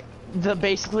to like the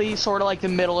basically sort of like the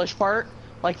middle-ish part,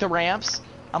 like the ramps.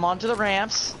 I'm onto the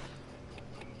ramps.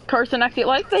 Carson, I feel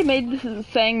like they made this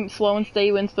saying slow and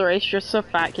steady wins the race just so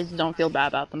fat kids don't feel bad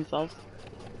about themselves.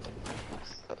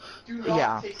 Do not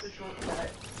Yeah. take the shortcut.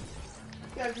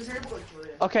 Yeah, because you're able to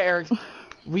drift. Okay, Eric,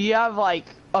 we have like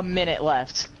a minute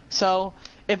left. So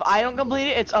if I don't complete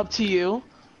it, it's up to you.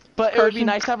 But it would be Carson?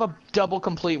 nice to have a double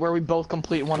complete where we both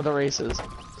complete one of the races.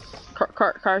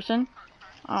 Carson?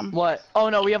 What? Oh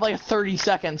no, we have like 30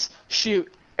 seconds.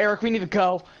 Shoot. Eric, we need to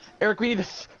go. Eric, we need to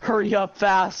hurry up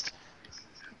fast.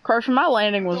 Carson, my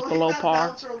landing was Don't hit below that par.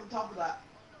 bouncer on the top of that.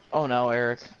 Oh no,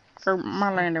 Eric. Or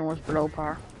my landing was below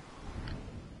par.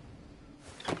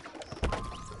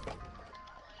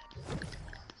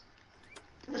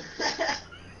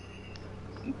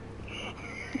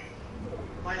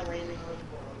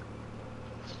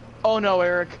 Oh no,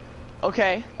 Eric.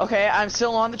 Okay, okay, I'm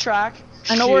still on the track.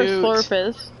 I know where Shoot. Slurp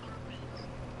is.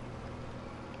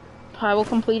 I will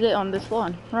complete it on this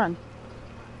run.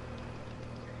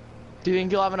 Do you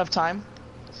think you'll have enough time?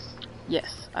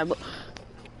 Yes, I will.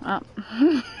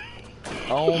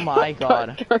 Oh my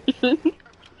god. Carson.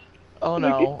 Oh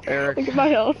no, Eric. Look at my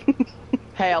health.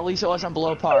 Hey, at least it wasn't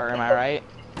below par, am I right?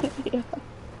 Yeah.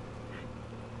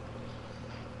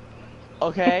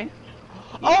 Okay.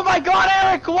 Oh my god,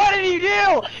 Eric! What did you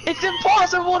do? It's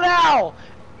impossible now!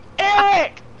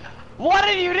 Eric! What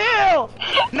did you do?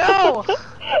 No!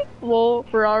 Well,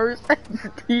 for ours,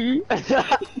 T.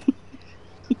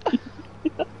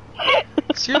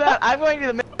 Screw that, I'm going to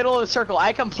the middle of the circle.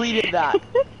 I completed that.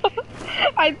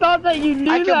 I thought that you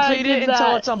knew I that completed I did it until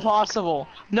that. it's impossible.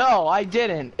 No, I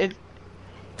didn't.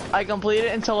 I completed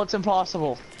it until it's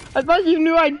impossible. I thought you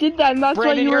knew I did that, and that's why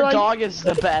Brandon, you were your like... dog is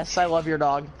the best. I love your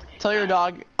dog. Tell your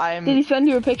dog I am... Did he send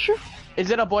you a picture? Is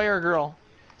it a boy or a girl?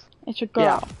 It's a girl.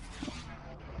 Yeah.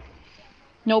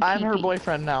 No I'm her pee-pee.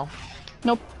 boyfriend now.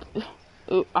 Nope.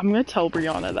 Ooh, I'm gonna tell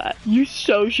Brianna that. You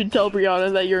so should tell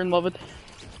Brianna that you're in love with...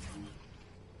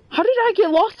 How did I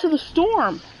get lost to the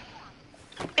storm?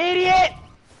 Idiot!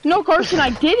 No, Carson, I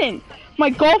didn't. My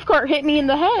golf cart hit me in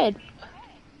the head.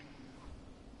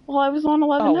 Well, I was on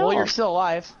 11 Oh, well, health. you're still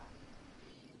alive.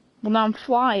 Well, now I'm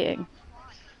flying.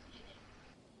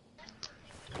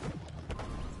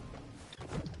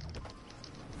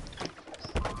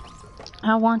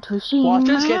 I want to see Watch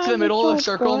us get to the middle of the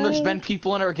magical circle and there's boy. been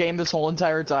people in our game this whole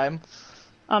entire time.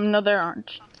 No, there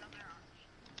aren't.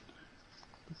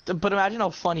 But imagine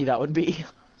how funny that would be.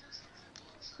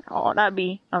 Oh, that'd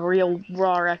be a real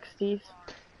raw XD.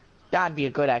 That'd be a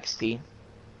good XD.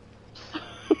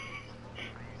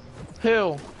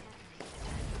 Who?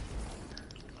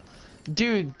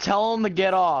 Dude, tell him to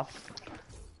get off.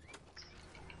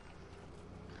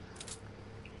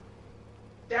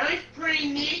 That is pretty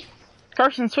neat.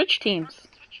 Carson, switch teams.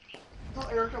 Tell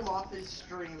Eric I'm off his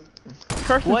stream.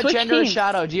 Carson, What switch gender teams. is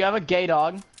Shadow? Do you have a gay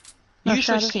dog? No, You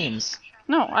switch Shadow. teams.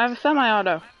 No, I have a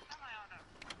semi-auto.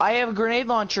 I have a grenade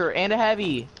launcher and a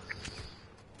heavy.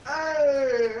 Hey,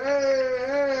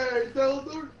 don't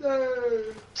do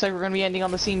that. Looks like we're gonna be ending on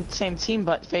the same team,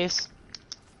 butt face.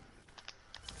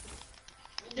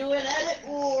 Do an edit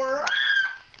war.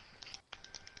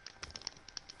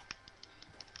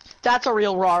 That's a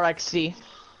real raw XD.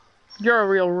 You're a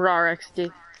real raw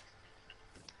XD.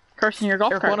 Carson, your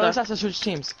golf Eric, cart, one of us though. has to switch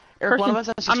teams. Eric, Carson, one of us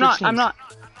has to switch I'm not. teams. I'm not.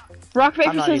 Rock, paper,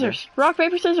 I'm not scissors. Rock,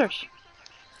 paper, scissors.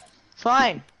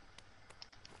 Fine.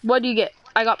 What do you get?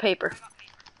 I got paper.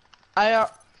 I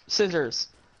scissors.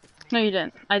 No, you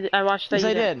didn't. I watched that. Yes, You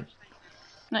I didn't. did.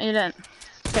 No, you didn't.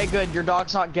 Okay, good. Your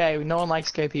dog's not gay. No one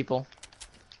likes gay people.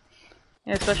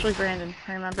 Yeah, especially Brandon.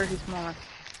 I remember he's smaller.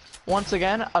 Once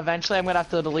again, eventually I'm gonna have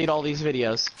to delete all these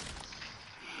videos.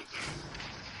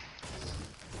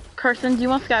 Carson, do you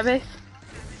want Skybase?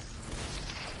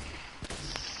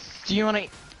 Do you wanna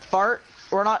fart?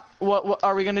 Or not? What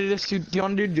are we gonna do this? Do you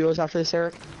wanna do duos after this,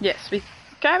 Eric? Yes, we.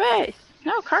 Skybase!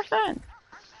 No, Carson!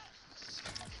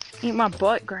 Eat my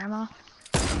butt, Grandma.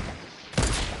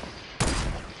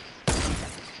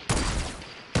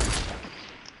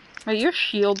 Wait, your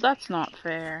shield? That's not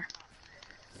fair.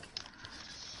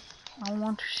 I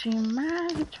want to see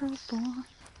magical boy.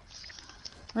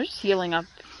 We're just healing up.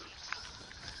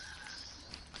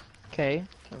 Okay.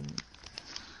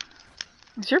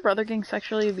 Is your brother getting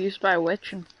sexually abused by a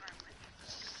witch? And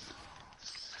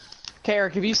Okay,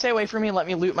 Eric, if you stay away from me and let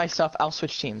me loot my stuff, I'll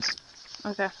switch teams.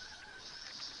 okay.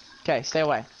 Okay, stay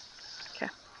away.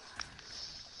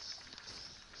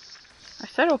 I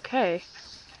said okay.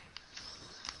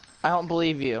 I don't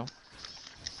believe you.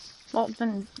 Well,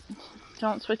 then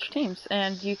don't switch teams,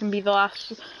 and you can be the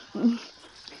last.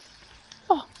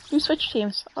 Oh, you switch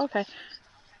teams. Okay.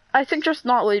 I suggest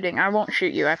not looting. I won't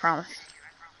shoot you, I promise.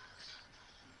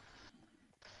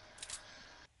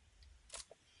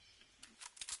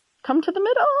 Come to the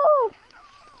middle!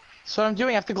 That's what I'm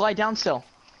doing. I have to glide down still.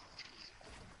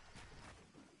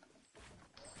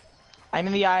 I'm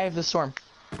in the eye of the storm.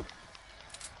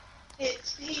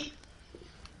 It's the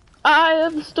Eye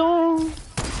of the storm!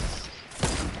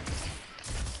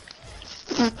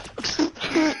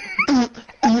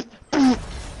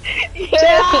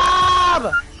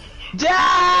 Dab!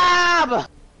 Dab!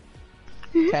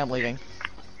 Okay, I'm leaving.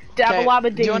 Okay,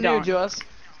 Dabba-labba do you want to do ding-dong. duos?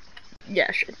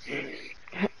 Yeah, sure.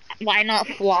 Why not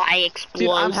fly explosives? Dude,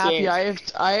 I'm happy.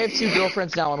 I have two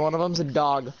girlfriends now, and one of them's a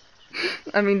dog.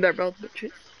 I mean, they're both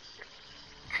bitches.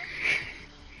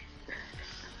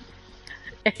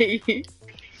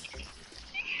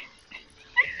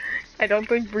 I don't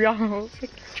think Brianna will pick.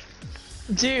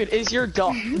 Dude, is your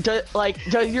dog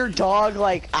does your dog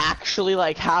like actually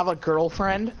like have a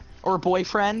girlfriend or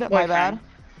boyfriend? My bad.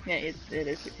 Yeah, it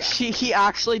is. He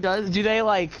actually does. Do they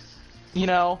like, you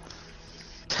know?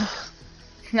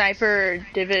 Sniper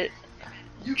divot.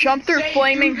 You Jump can through say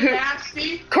flaming do the hoop.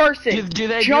 nasty. Carson, Do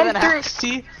they jump do that through.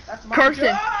 nasty? That's my Carson.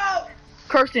 job.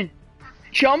 Carson,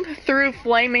 jump through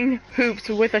flaming hoops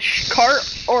with a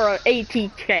cart or a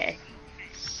ATK.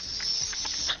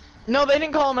 No, they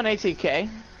didn't call him an ATK.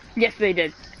 Yes, they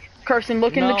did. Carson,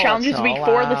 look in No, the it's challenges not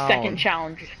before the allowed. second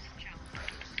challenge.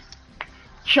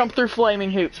 Jump through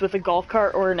flaming hoops with a golf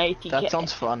cart or an ATK. That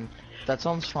sounds fun. That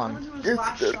sounds fun.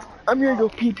 I'm gonna go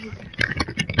pee pee.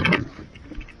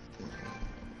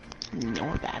 You know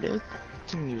what that is?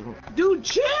 Dude,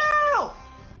 chill!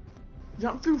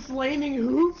 Jump through flaming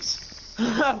hoops?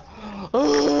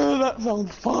 Oh, that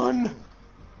sounds fun.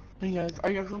 Hey guys,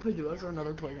 are you guys gonna play duos or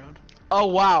another playground? Oh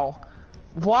wow.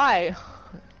 Why?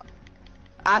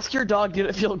 Ask your dog, did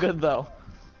it feel good though?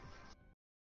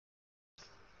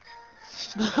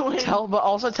 But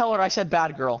also tell her I said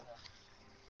bad girl.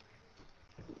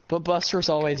 But Buster's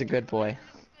always a good boy.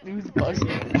 Who's Buster?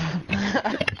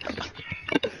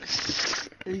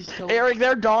 Eric,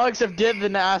 their dogs have did the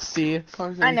nasty.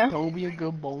 I know. Toby a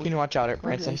good boy. Can you watch out, Eric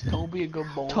Branson? Is Toby a good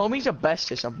boy? Toby's the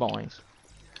bestest of boys.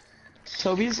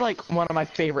 Toby's like one of my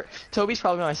favorite. Toby's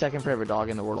probably my second favorite dog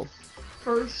in the world.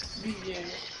 First begin.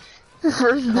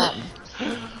 First Cotton.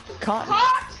 Cotton.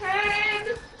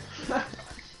 Cotton!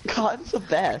 Cotton's the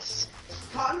best.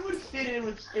 Cotton would fit in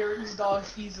with Eric's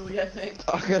dogs easily, I think.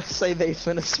 I'm gonna say they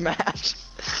finna smash.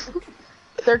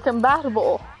 They're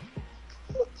compatible.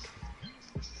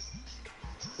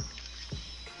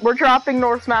 We're dropping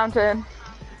North Mountain.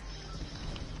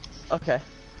 Okay.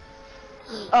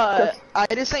 I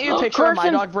just sent you a picture of my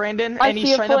Carson, dog Brandon, I and see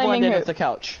he's a trying to blend flaming in hoop. with the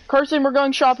couch. Carson, we're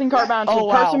going shopping Cart Mountain. Oh,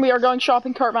 wow. Carson, we are going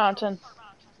shopping Cart Mountain.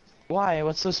 Why?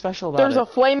 What's so special about There's it? a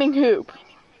flaming hoop.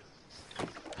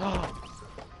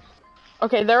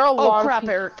 Okay, there are a lot Oh crap, of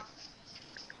Eric.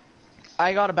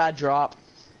 I got a bad drop.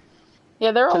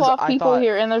 Yeah, there are a 'Cause lot of I people thought-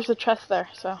 here, and there's a chest there,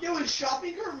 so. Yo, is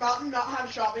Shopping Cart Mountain not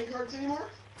have shopping carts anymore?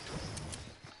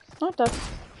 Oh, it does.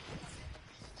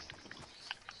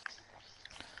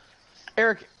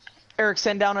 Eric,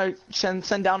 send down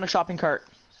a shopping cart.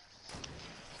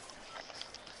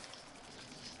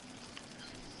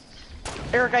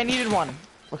 Eric, I needed one.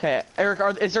 Okay,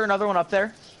 Eric, is there another one up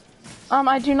there?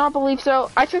 I do not believe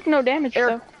so. I took no damage,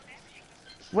 Eric,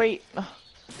 so. Wait.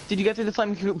 Did you get through the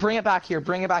flaming hoop? Bring it back here.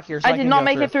 Bring it back here. So I I did can not go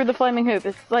make it through the flaming hoop.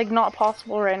 It's, like, not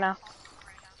possible right now.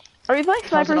 Are we playing How's it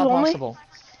snipers not only? possible?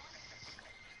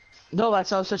 No,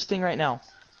 that's no such thing right now.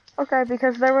 Okay,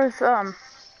 because there was,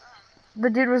 the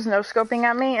dude was no-scoping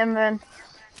at me, and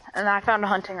I found a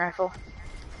hunting rifle.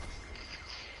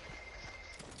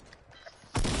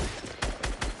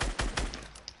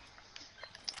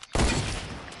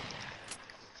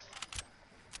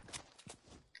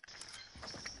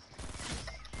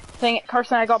 Dang it,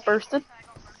 Carson, I got bursted.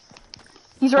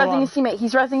 He's Hold rezzing on. his teammate,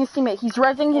 he's rezzing his teammate, he's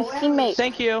rezzing his teammate.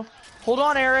 Thank you. Hold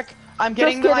on, Eric. I'm Just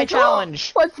getting to my kidding.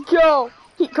 challenge. Let's go!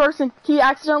 Carson, he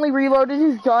accidentally reloaded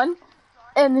his gun,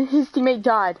 and his teammate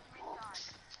died.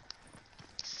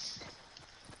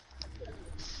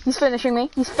 He's finishing me.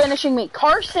 He's finishing me.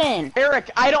 Carson! Eric,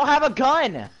 I don't have a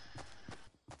gun.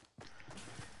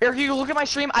 Eric, you look at my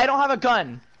stream. I don't have a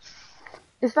gun.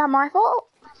 Is that my fault?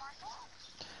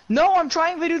 No, I'm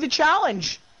trying to do the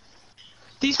challenge.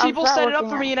 These How's people that set it up working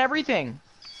for out? me and everything.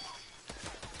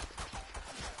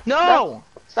 No!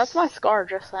 That's my scar,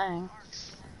 just saying.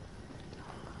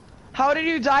 How did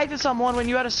you die to someone when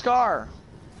you had a scar?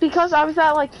 Because I was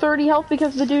at like 30 health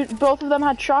because both of them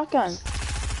had shotguns.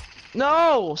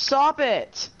 No! Stop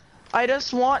it! I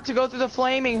just want to go through the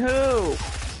flaming hoop.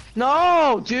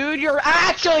 No, dude, you're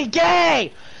actually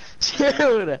gay!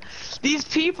 Dude, these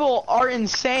people are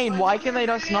insane. Why can they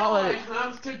just not let I it...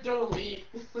 have to delete.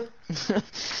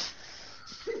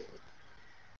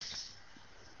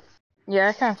 Yeah,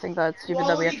 I kind of think that's stupid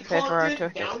that we have to pay for our Quality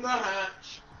ticket. content down the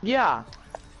hatch. Yeah.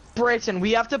 Bryson,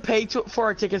 we have to pay for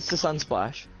our tickets to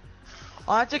Sunsplash.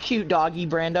 Oh, that's a cute doggy,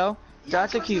 Brando.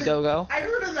 That's a cute dogo. I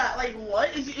heard of that. Like,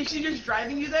 what? Is she just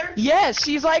driving you there? Yes,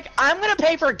 she's like, I'm gonna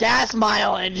pay for gas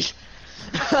mileage.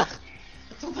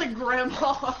 Sounds like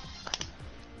Grandma.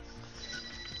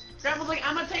 Grandma's like,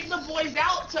 I'm gonna take the boys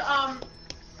out to,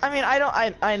 I mean,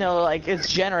 I know, like,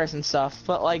 it's generous and stuff,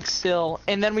 but, like, still.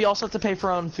 And then we also have to pay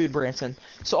for our own food, Branson.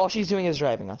 So all she's doing is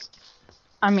driving us.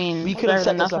 I mean, We could better have set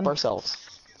than this up nothing. ourselves.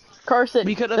 Carson,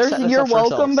 We could have there's set this you're up for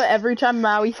welcome, ourselves. but every time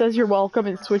Maui says you're welcome,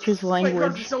 it switches wait,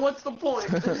 language. so what's the point?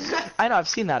 I know, I've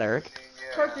seen that, Eric.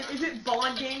 Carson, is it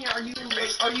bonding? Are you and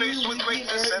Luigi and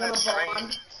Eric gonna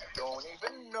bond? Don't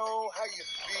even know how you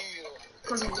feel.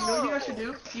 Carson, you know what you guys should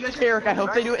do? You guys should, Eric, I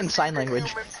hope they do it in sign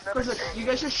language. Carson, you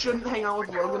guys just shouldn't hang out with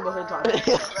Logan the whole time.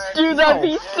 Dude, that'd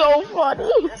be so funny.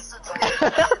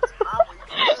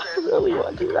 I really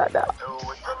want to do that now.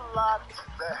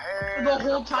 The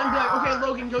whole time, be like, okay,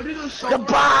 Logan, go do those solo The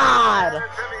bod! riders.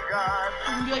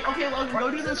 And be like, okay, Logan,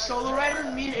 go do those solo riders.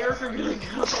 Me and Eric are gonna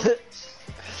go.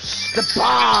 The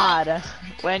bod!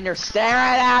 When you're staring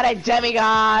at a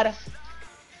demigod!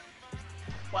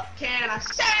 What can I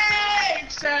say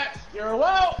except you're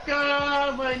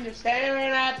welcome when you're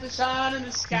staring at the sun in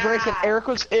the sky. Breaking.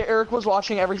 Eric was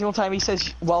watching every single time he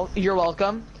says, well, you're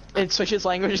welcome. It switches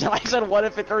language, and I said, what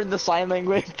if it were in the sign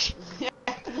language? Yeah.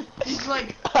 He's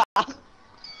like,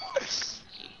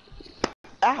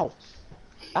 Ow.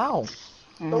 Ow.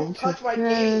 don't touch my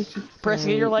game. Preston,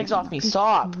 get your legs off me.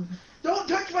 Stop. Don't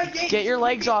touch my game. Get your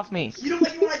legs off me. You don't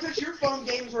like it when I touch your phone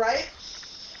games, right?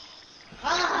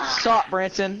 Ah! Stop,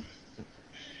 Branson.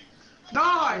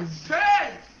 9,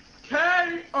 10,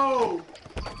 KO.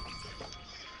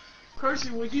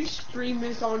 Carson, would you stream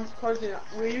this on Carson?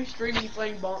 Will you stream me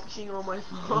playing boxing on my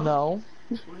phone? No.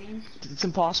 Please? It's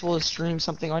impossible to stream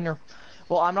something on your...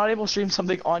 Well, I'm not able to stream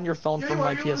something on your phone from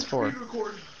my You're on PS4. screen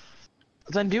record.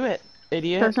 Then do it,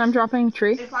 idiot. First I'm dropping a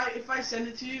tree. If I send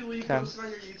it to you, will you Okay. post it on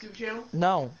your YouTube channel?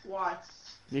 No, Why?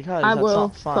 because I that's will.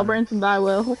 not fun. Tell Branson that I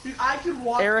will. Dude, I could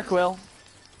watch. Eric will.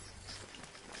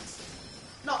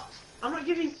 No, I'm not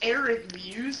giving Eric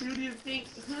views. Who do you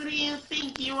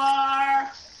think you are?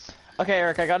 Okay,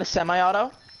 Eric, I got a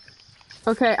semi-auto.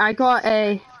 Okay, I got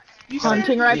a You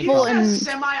hunting said, rifle you and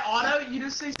said semi-auto. You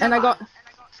just say semi. and I got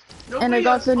Nobody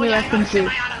got the else- new yeah, I got SMG.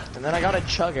 semi-auto. And then I got a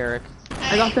chug, Eric.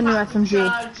 I got the new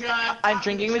SMG. I'm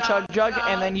drinking the chug jug,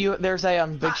 and then there's a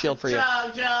big shield for you.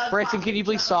 Branson, can you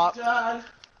please stop? Can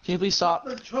you please stop?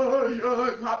 The chug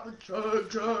jug, pop the chug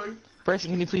jug.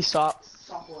 Branson, can you please stop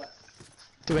Stop what?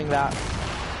 doing that?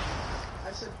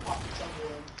 I said pop the chug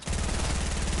jug.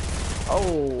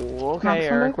 Oh, okay, Knock Eric,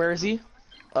 somebody? where is he?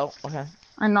 Oh, okay.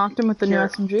 I knocked him with the new Here.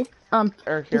 SMG.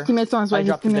 Eric, His here. teammate's on his I way. His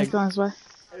dropped the teammate's big. on his way.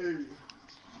 Hey.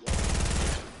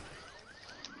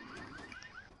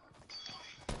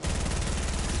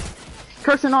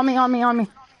 Person on me, on me, on me.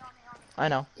 I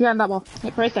know. Yeah, that ball.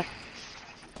 Yep, right there.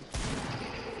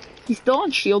 He's still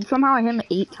on shield somehow. I hit him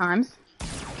 8 times.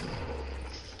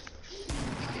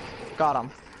 Got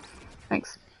him.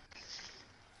 Thanks.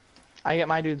 I get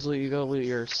my dude's loot, you go loot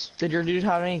yours. Did your dude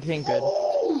have anything good?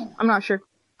 I'm not sure.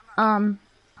 Can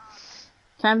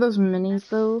I have those minis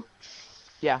though?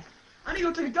 Yeah. I need to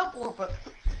go take a dump real quick.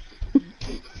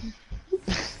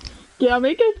 Yeah,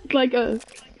 make it like a.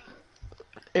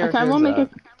 Eric, Okay, I want to make there's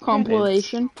a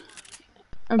compilation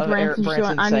of of Eric Branson's Branson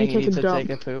showing. I saying need he to needs take to a take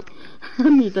dump. a poop. I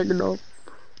need to take a dump.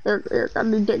 Eric, I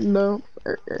need to take a dump.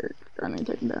 Eric, I need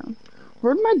to take a dump.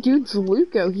 Where'd my dude's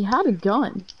loot go? He had a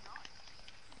gun.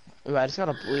 Ooh, I just got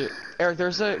a blue. Eric,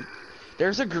 there's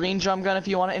a green jump gun if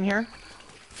you want it in here.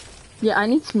 Yeah, I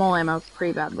need small ammo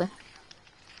pretty badly.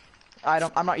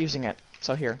 I'm not using it.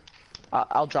 So here,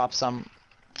 I'll drop some.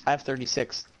 I have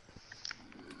 36.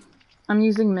 I'm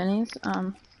using minis.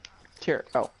 Here.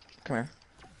 Oh, come here.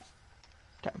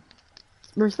 Okay.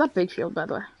 Where's that big shield, by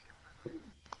the way?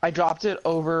 I dropped it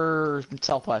over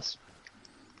Southwest.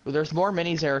 Ooh, there's more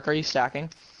minis, Eric. Are you stacking?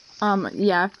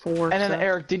 Yeah, 4. And then so.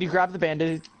 Eric, did you grab the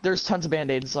band-aid? There's tons of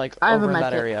band-aids like I have over a in med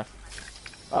that kit. area.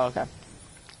 Oh, okay.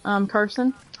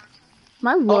 Carson?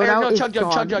 My Oh, Eric, loadout no, is chug jug,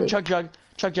 chug jug, godly. chug jug,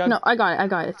 chug jug. No, I got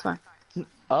it, it's fine.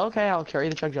 Okay, I'll carry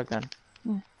the chug jug then.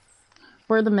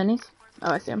 Where are the minis? Oh,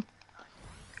 I see them.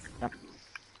 Yep.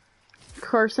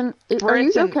 Carson, are you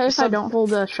Branson, okay if I don't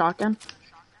hold a shotgun?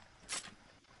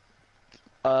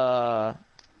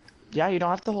 Yeah, you don't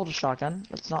have to hold a shotgun.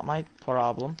 That's not my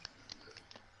problem.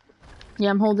 Yeah,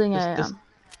 I'm holding This-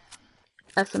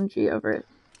 a SMG over it.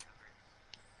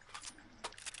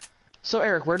 So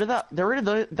Eric, where did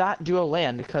that duo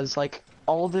land? Because like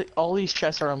all these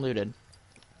chests are unlooted.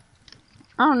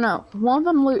 I don't know. One of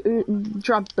them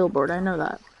dropped billboard. I know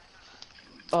that.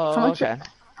 Oh, How much- okay.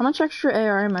 How much extra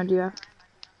AR ammo do you have?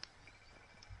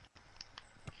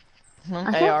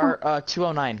 I thought- AR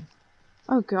 209.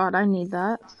 Oh god, I need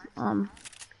that.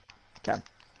 Okay.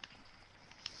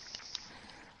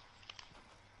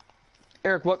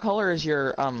 Eric, what color is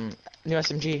your new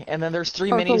SMG? And then there's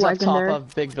 3 Oh, it's a minis up top legendary.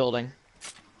 of big building.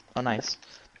 Oh, nice.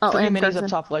 Oh, 3 and minis Carson. up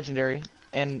top legendary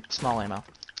and small ammo.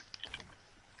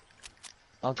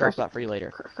 I'll drop Carson. that for you later.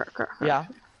 Cr. Yeah.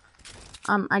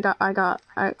 I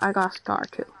got Scar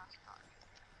too.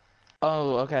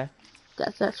 Oh, okay.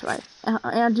 That's right.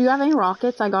 And do you have any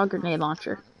rockets? I got a grenade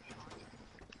launcher.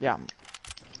 Yeah.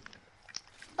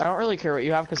 I don't really care what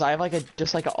you have because I have like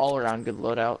just like an all-around good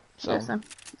loadout. So Yeah,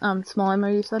 same. Small ammo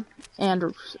you said? And,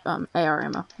 AR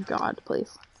ammo. God,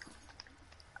 please.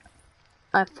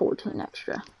 I have 14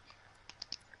 extra.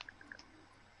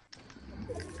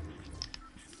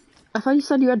 I thought you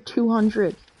said you had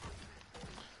 200.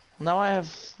 now I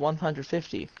have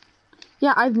 150.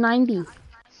 Yeah, I have 90.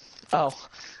 Oh,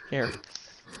 here.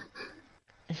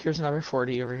 Here's another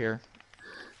 40 over here.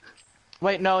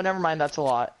 Wait, no, never mind. That's a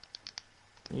lot.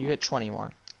 You get 20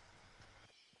 more.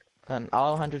 And I'll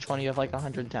have 120. You have like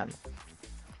 110.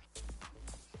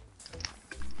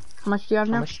 How much do you have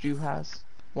How now? much do you have?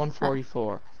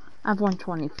 144. I have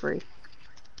 123.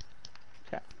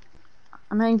 Okay.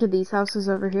 I'm heading to these houses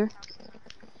over here.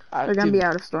 They're gonna Dude, be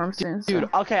out of storm soon, so. Dude,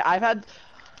 okay,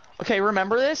 Okay,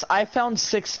 remember this? I found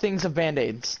 6 things of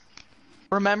band-aids.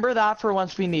 Remember that for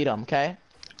once we need them, okay?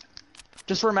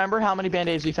 Just remember how many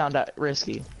band-aids we found at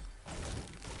Risky.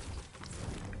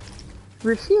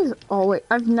 Risky is always.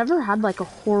 I've never had like a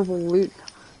horrible loot.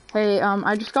 Hey,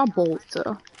 I just got bolts,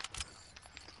 so.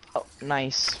 Oh,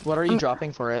 nice. What are you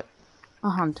dropping for it? A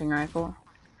hunting rifle.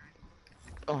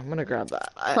 Oh, I'm gonna grab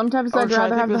that. Sometimes or I'd should I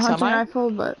rather take have the hunting semi?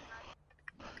 rifle, but.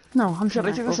 No, hunting Should I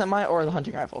take the rifle. semi or the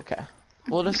hunting rifle? Okay.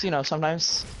 Well, just,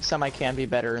 sometimes semi can be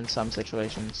better in some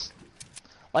situations.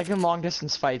 Like in long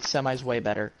distance fights, semi's way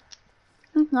better.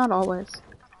 Not always.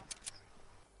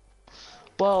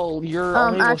 Well, you're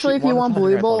only able to Actually, shoot if you one want hunting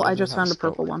blue rifle, bolt, it I doesn't just have found a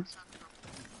scope. purple one.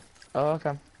 Oh,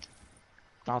 okay.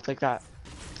 I'll take that.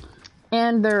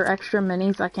 And there are extra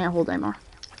minis. I can't hold anymore.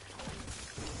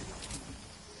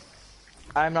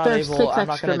 I'm not There's able. 6 I'm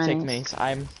not extra gonna take minis. mace.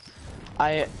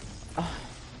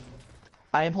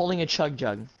 I am holding a chug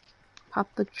jug. Pop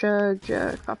the chug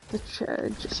jug. Pop the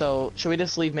chug jug. So should we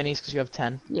just leave minis because you have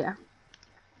 10? Yeah.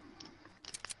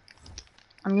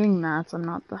 I'm getting mats. I'm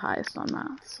not the highest on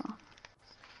mats, so.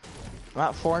 I'm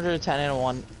at 410 and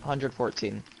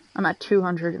 114. I'm at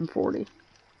 240.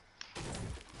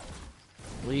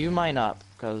 Well, you mine up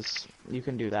because you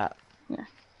can do that. Yeah. Do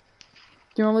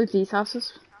you want to loot these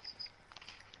houses?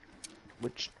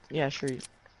 Which, yeah, sure.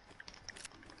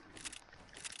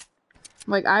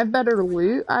 Like, I have better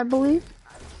loot, I believe.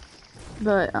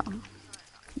 But,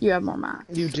 you have more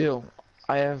mats. You do.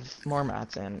 I have more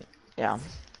mats and yeah,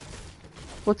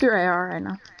 What's your AR right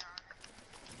now?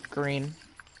 green.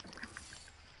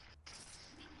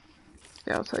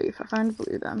 Yeah, I'll tell you if I find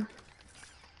blue then.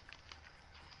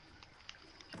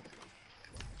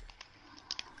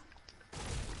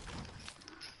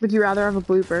 Would you rather have a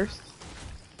blue burst?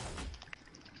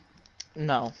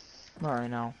 No, not right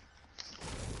now.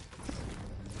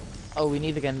 Oh, we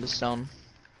need to get into stone.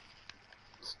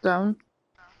 Stone?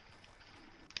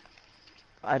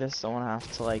 I just don't want to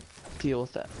have to like deal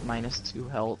with that -2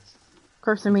 health.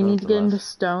 Carson, we Both need to of get us. into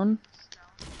stone.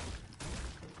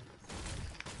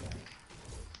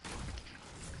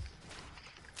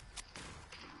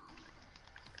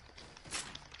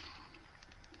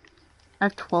 I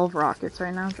have 12 rockets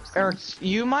right now. Just saying. Eric,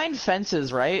 you mine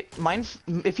fences, right?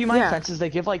 If you mine Yeah. fences, they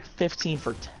give like 15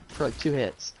 for like 2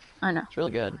 hits. I know. It's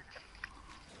really good.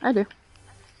 I do.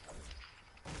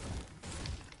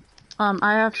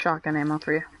 I have shotgun ammo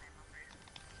for you.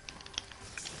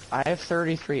 I have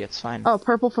 33. It's fine. Oh,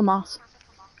 purple FAMAS.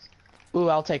 Ooh,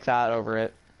 I'll take that over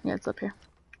it. Yeah, it's up here.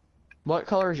 What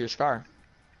color is your scar?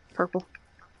 Purple.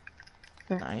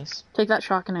 Nice. Take that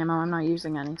shotgun ammo. I'm not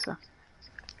using any, so.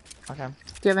 Okay. Do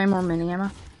you have any more mini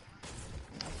ammo?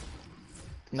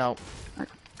 No.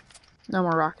 No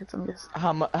more rockets, I'm guessing.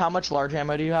 How much large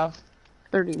ammo do you have?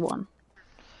 31.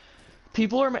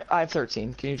 I have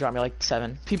 13. Can you drop me like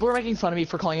 7? People are making fun of me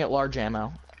for calling it large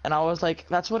ammo, and I was like,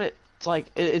 that's what it's like.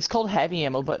 It's called heavy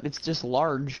ammo, but it's just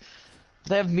large. If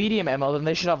they have medium ammo, then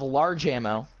they should have large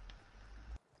ammo.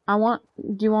 Do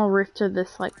you want to rift to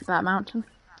this, like, that mountain?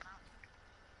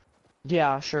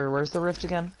 Yeah, sure. Where's the rift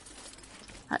again?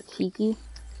 At Tiki?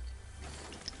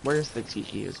 Where's the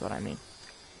tiki is what I mean.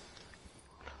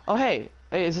 Oh, hey,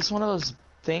 is this one of those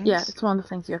things? Yeah, it's one of the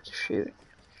things you have to shoot.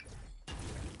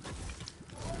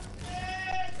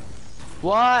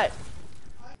 What?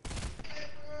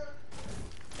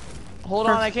 Hold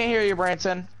on, I can't hear you,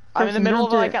 Branson. I'm in the Carson, middle don't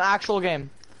of do like it. an actual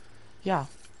game. Yeah.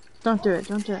 Don't do it,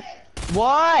 don't do it.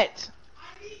 What?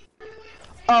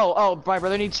 Oh, my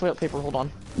brother needs toilet paper. Hold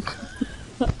on.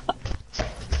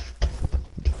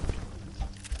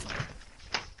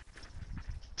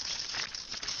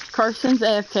 Carson's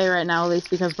AFK right now, at least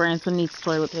because Branson needs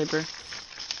toilet paper.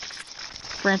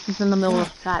 Branson's in the middle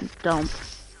of that dump.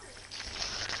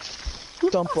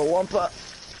 Dumpa wumpa.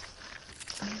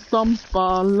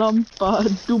 Thumpa lumpa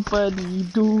doopa dee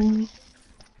doo.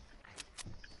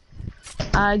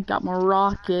 I got my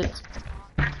rocket.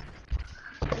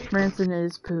 Branson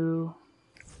is poo.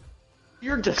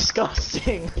 You're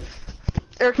disgusting.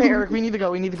 Eric, hey, Eric, we need to go.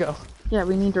 We need to go. Yeah,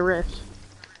 we need to rift.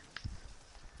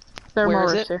 There are Where more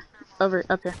is rifts it? here. Over,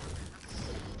 up here.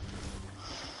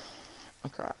 Oh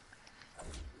crap.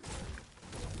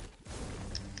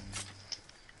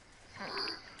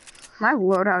 My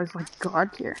loadout is like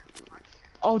god tier.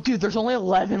 Oh, dude, there's only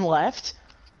 11 left?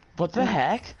 What the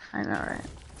heck? I know, right?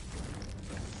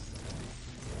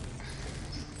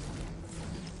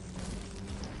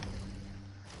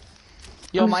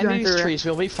 Yo, I'm just mind going these through it. trees.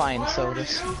 We'll be fine, so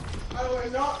just... I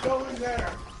will not go in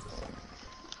there.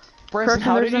 Branson, Carson,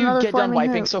 how there's did you another get done flaming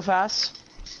wiping hoop. so fast?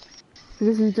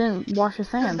 Because he didn't wash his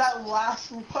hands. That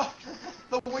last one,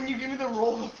 when you give me the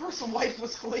roll, the first wipe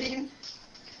was clean.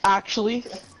 Actually,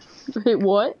 Wait,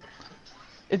 what?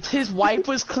 his wipe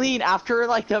was clean after,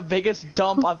 like, the biggest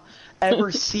dump I've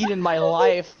ever seen in my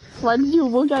life. Why did you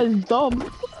look at his dump?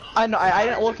 I know, I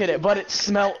didn't look at it, but it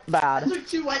smelled I bad. took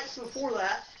 2 wipes before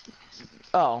that.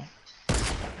 Oh.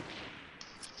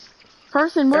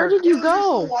 Carson, where Eric- did you It was just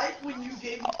go? the wipe when you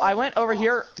gave me I went over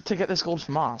here to get this gold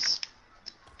from Moss.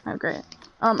 Oh, great.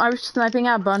 I was sniping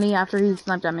at Bunny after he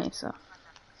sniped at me, so.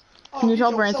 Oh, Can you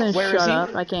tell don't Branson to Where is shut he?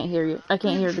 up? I can't hear you. I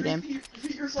can't hear the game.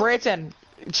 Repeat yourself. Branson,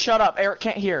 shut up. Eric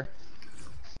can't hear.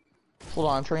 Hold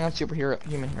on, I'm turning on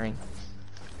human hearing.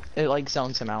 It, like,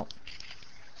 zones him out.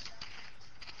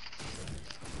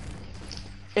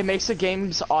 It makes the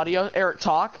game's audio... Eric,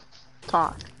 talk.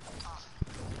 Talk.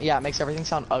 Yeah, it makes everything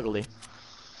sound ugly.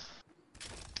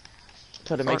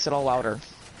 So it makes it all louder.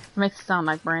 Makes it sound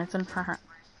like Branson.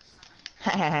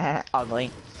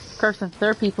 Ugly. Carson, there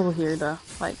are people here though.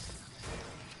 Like,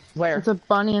 Where? it's a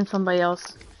Bunny and somebody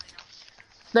else.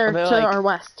 They're Are they, to like, our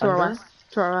west. To our under? west.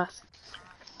 To our west.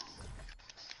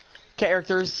 Okay, Eric,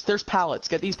 there's pallets.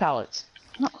 Get these pallets.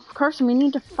 No, Carson, we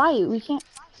need to fight. We can't.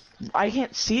 I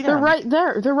can't see them. They're right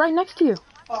there. They're right next to you.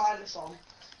 Oh, I just saw him.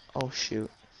 Oh, shoot.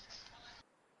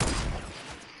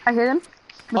 I hit him.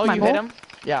 With Oh, my you bolt. hit him?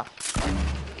 Yeah.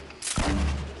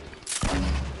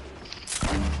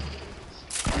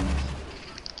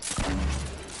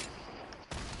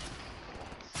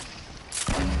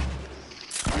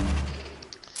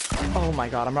 Oh my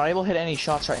god, I'm not able to hit any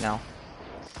shots right now.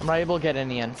 I'm not able to get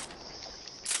any in.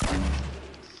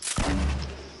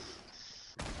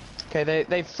 Okay,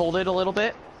 they folded a little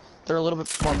bit. They're a little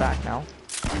bit more back now.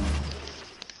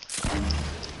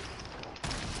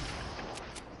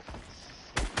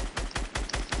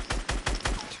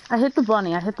 I hit the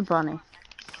Bunny. I hit the Bunny.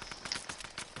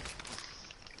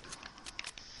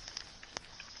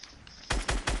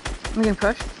 We can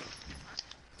push.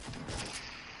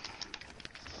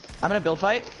 I'm gonna build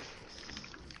fight.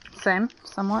 Same,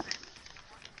 somewhat.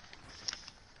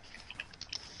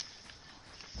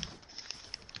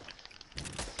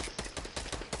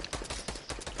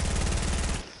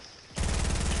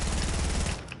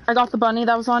 I got the Bunny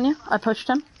that was on you. I pushed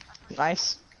him.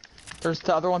 Nice. There's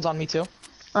the other ones on me too.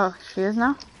 Oh, she is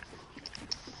now?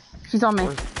 She's on me.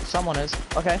 Or someone is.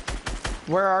 Okay.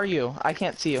 Where are you? I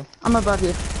can't see you. I'm above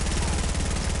you.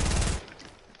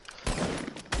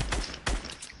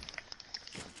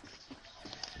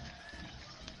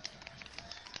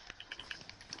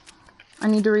 I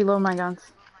need to reload my guns.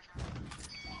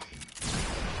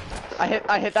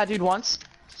 I hit that dude once.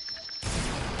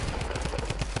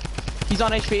 He's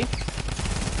on HP.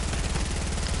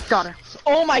 Got her.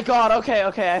 Oh my god,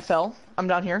 okay, I fell. I'm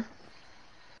down here.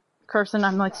 Carson,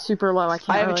 I'm like super low. I can't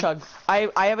I have really... a chug.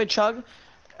 I have a chug.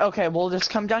 Okay, we'll just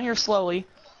come down here slowly.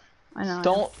 I know.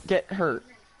 Don't get hurt.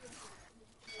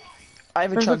 I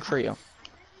have a There's chug a- for you.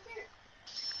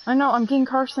 I know, I'm getting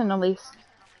Carson at least.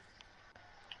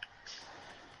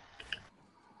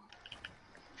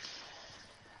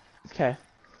 Okay.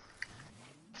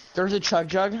 There's a chug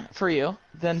jug for you.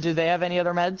 Then do they have any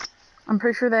other meds? I'm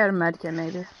pretty sure they had a medkit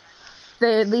maybe.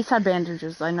 They at least had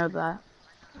bandages, I know that.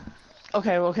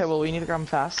 Okay, well we need to grab them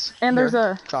fast. And there's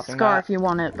Here, a dropping scar that. if you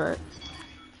want it, but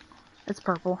it's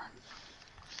purple.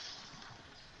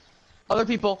 Other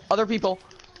people.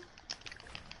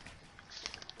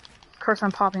 Of course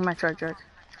I'm popping my chug jug.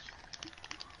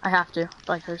 I have to,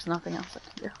 like there's nothing else I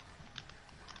can do.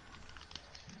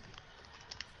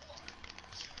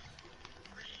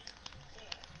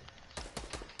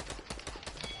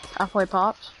 Halfway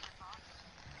popped.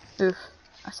 Oof,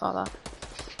 I saw that.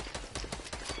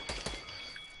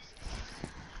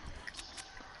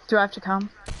 Do I have to come?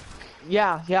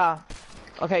 Yeah.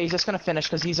 Okay, he's just gonna finish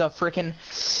because he's a freaking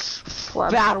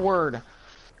Pleb. bad word.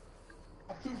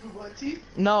 Poo-poo-butt-tea?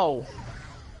 No.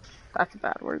 That's a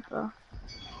bad word though.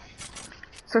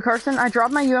 So Carson, I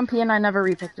dropped my UMP and I never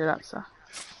repicked it up, so.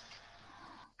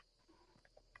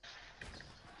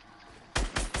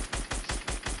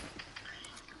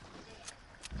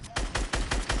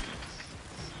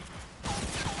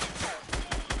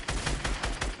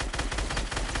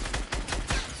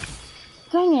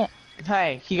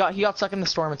 Hey, he got stuck in the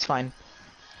storm. It's fine.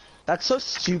 That's so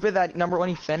stupid that number one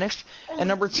he finished, and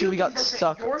number two we got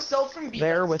stuck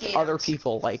there with other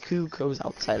people. Like, who goes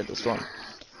outside of the storm?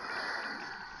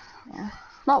 Yeah.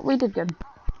 Well, we did good.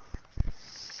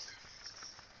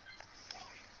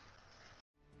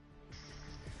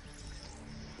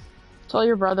 Tell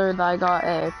your brother that I got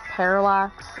a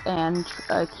parallax and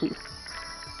a key.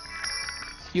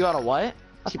 You got a what?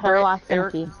 A parallax and a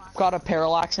Eric key. got a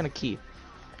parallax and a key.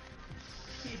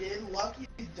 He did. Lucky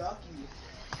ducky.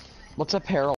 What's a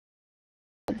parallax?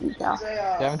 Yeah. Say,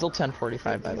 We have until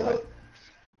 10:45, by the way. If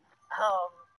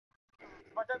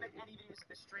I don't make any videos of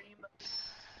this stream.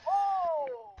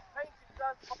 Oh! Painting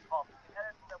does pop off. You can head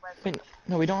over to their website. Wait,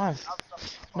 no, we don't have.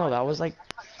 No, that was like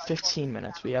 15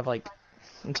 minutes. We have like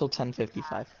until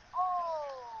 10:55.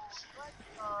 Oh! Right,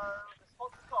 the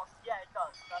sponsor cost. Yeah, it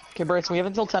does. That's Okay, Bryson, we have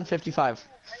until 10:55. painting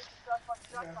does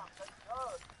like jack up. Let's go.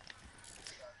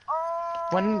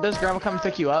 Oh! When does Grandma come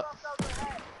pick you up,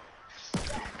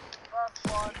 First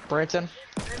one. Bryson?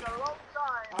 Been a long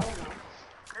time. I don't know.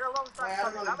 Been a long time.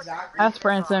 I don't know exactly. Ask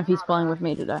Branson if he's playing with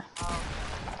me today.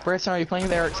 Bryson, are you playing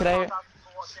with Eric today? It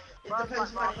depends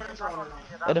if my friends are on or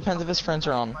not. It depends if his friends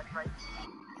are on.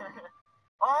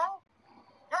 Oh?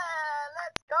 Yeah,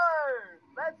 let's go!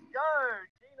 Let's go!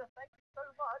 Gina, thank you so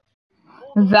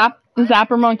much.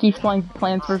 Zapper Monkey's playing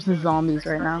Plants vs. Zombies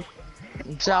right now.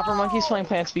 Zapper Monkey's playing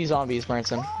Plants v Zombies,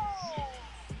 Bryson.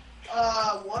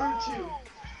 One or two?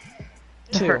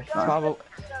 Two, first one. probably.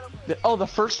 Oh, the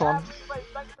first one. Wait,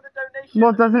 thanks for the donation.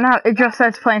 Well, it doesn't have. It just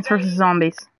says Plants vs.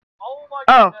 Zombies. Oh my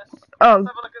Oh, goodness. oh, Let's have a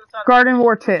look at the Garden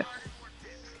War 2. Okay,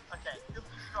 Guilty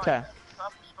Okay. Striker.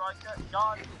 Purple Striker,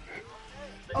 Garden.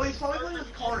 Oh, he's probably playing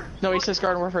with Karn. No, he says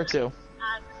Garden Warfare 2. And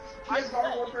He has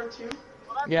Garden Warfare 2?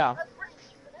 well, that's, Yeah. that's pretty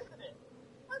decent, isn't it?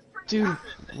 That's pretty Dude,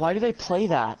 decent. why do they play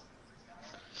that?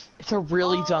 It's a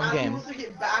really dumb He game. wants to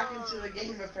get back into the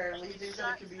game, apparently. He thinks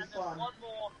that it could be And there's fun. one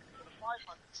more for the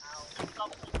 £500.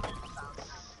 Something really found.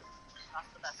 That's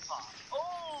the best part.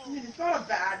 Oh, I mean, it's not a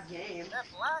bad game they're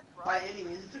black, by right? any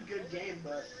means. It's a good game,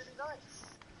 but Really nice.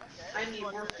 Okay, I mean,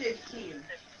 we're 15.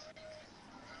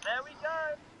 there we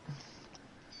go.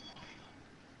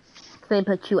 They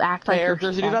put you act like Hey, Eric,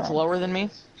 you're there's a dude that's 7. lower than me.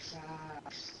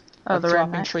 Oh, the That's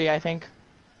dropping redneck. tree, I think.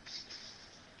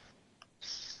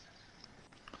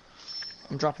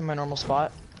 I'm dropping my normal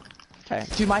spot. Okay.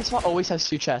 Dude, my spot always has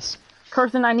 2 chests.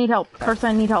 Carson, I need help. Carson,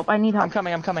 I need help. I need I'm help.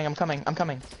 coming, I'm coming, I'm coming, I'm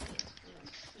coming.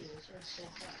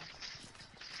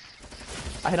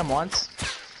 I hit him once.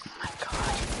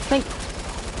 Thank.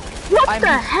 What I'm- the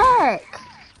heck?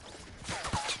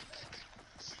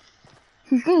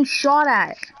 He's getting shot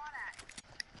at.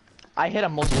 I hit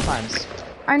him multiple times.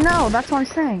 I know. That's what I'm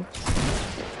saying.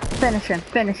 Finish him.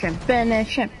 Finish him.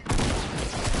 Finish him.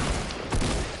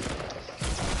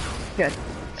 Good.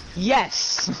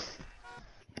 Yes!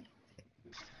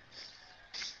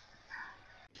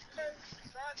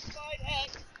 Backside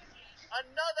hex.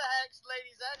 Another hex,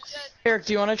 ladies and gents. Eric,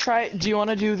 do you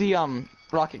wanna do the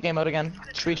rocket game mode again?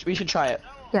 We should try it.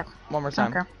 Yeah. One more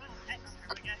time. Okay.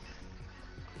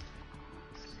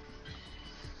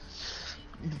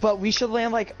 But we should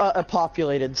land like a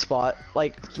populated spot.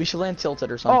 Like we should land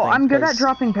tilted or something. Oh, I'm good at 'cause-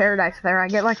 dropping paradise there. I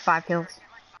get like 5 kills.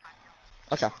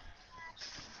 Okay.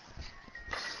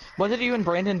 What did you and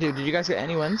Brandon do? Did you guys get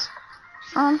any wins?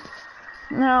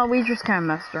 No, we just kind of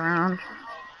messed around.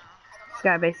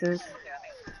 Sky bases.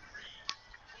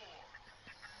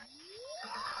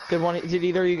 Did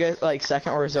either of you get like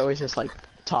second, or is it always just like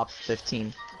top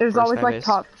 15? It was for always like Skybase?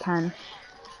 top 10.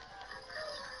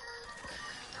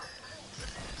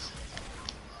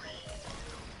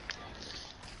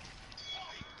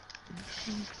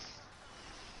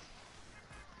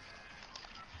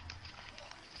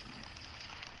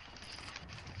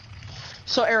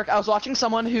 So Eric, I was watching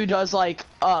someone who does like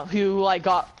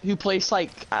who placed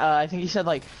like I think he said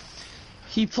like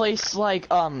he placed like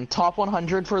top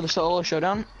 100 for the solo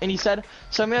showdown, and he said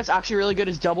something that's actually really good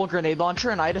is double grenade launcher,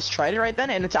 and I just tried it right then,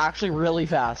 and it's actually really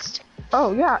fast.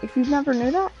 Oh yeah, if you never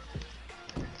knew that.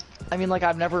 I mean, like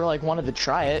I've never like wanted to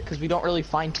try it because we don't really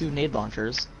find 2 nade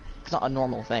launchers. It's not a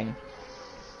normal thing.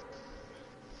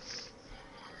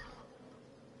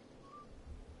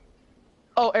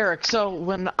 Oh, Eric, so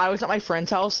when I was at my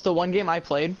friend's house, the one game I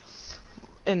played,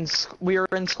 we were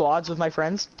in squads with my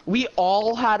friends, we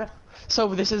all had, so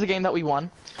this is a game that we won,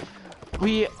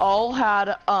 we all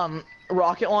had,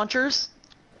 rocket launchers,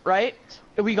 right?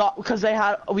 We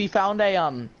found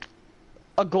a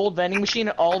gold vending machine,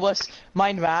 and all of us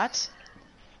mined mats,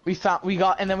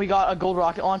 and then we got a gold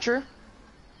rocket launcher,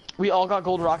 we all got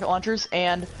gold rocket launchers,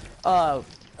 and,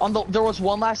 there was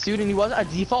one last dude, and he wasn't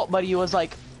a default, but he was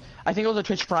like, I think it was a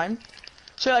Twitch Prime.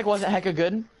 So like wasn't hecka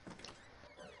good.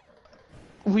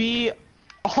 We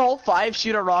all 5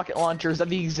 shoot our rocket launchers at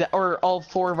the exact, or all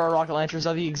 4 of our rocket launchers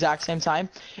at the exact same time,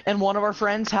 and one of our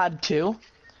friends had 2.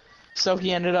 So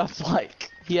he ended up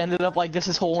like this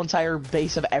his whole entire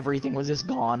base of everything was just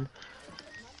gone.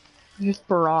 Just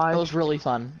barrage. It was really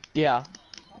fun. Yeah.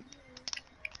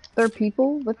 There are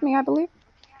people with me, I believe.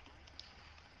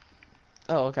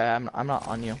 Oh, okay. I'm not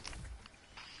on you.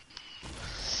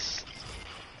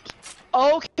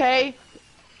 Okay.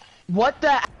 What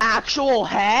the actual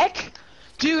heck?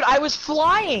 Dude, I was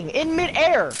flying in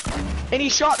midair, and he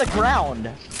shot the ground.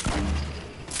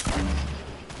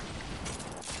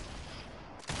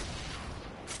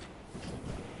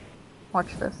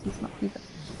 Watch this. He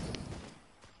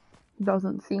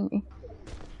doesn't see me.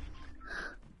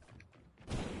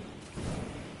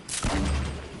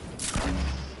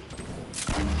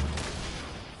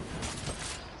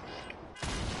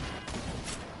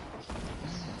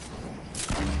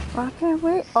 I can't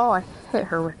wait. Oh, I hit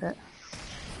her with it.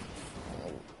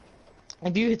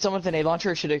 If you hit someone with an A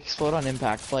launcher, it should explode on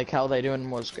impact, like how they do in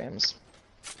most games.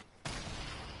 Do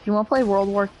you want to play World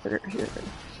War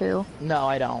II? No,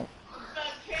 I don't.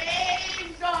 The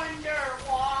cave's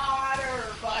underwater,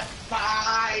 but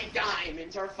my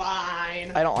diamonds are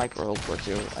fine. I don't like World War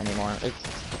II anymore.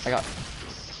 I got.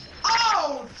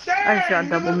 Oh, dang! I just got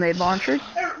double nade launched.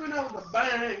 Everyone knows the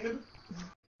bang.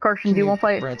 Carson, do you want to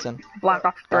play Branson. Black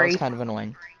Ops That 3? was kind of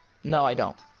annoying. No, I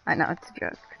don't. I know, it's a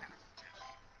joke.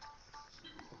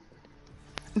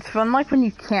 It's fun like when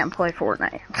you can't play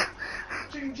Fortnite.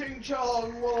 Ching ching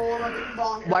chong, whoa, like a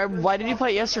bong. Why did you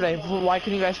play it yesterday? Why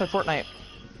couldn't you guys play Fortnite?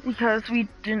 Because we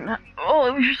didn't oh,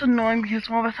 it was just annoying because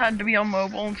one of us had to be on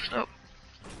mobile and stuff.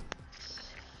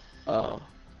 Oh.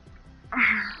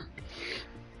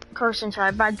 Carson, should I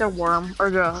bag the worm?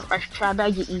 Or should I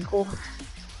bag the eagle?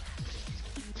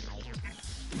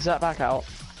 Is that back out?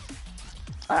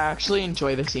 I actually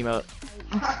enjoy this emote.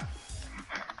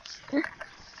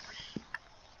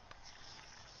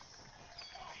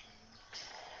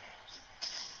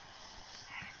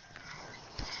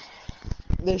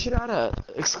 They should add a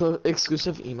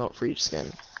exclusive emote for each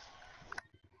skin.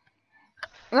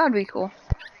 That'd be cool.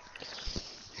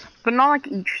 But not like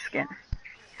each skin.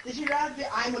 Did you have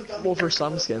the I'm a gummy? Well, for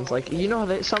some skins, like you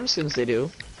know, some skins they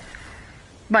do.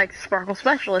 Like Sparkle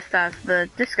Specialist has the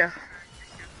disco.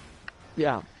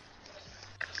 Yeah.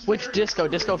 Which disco?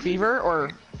 Disco Fever or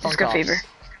Funk Disco Ops? Fever.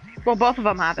 Well, both of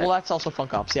them have it. Well, that's also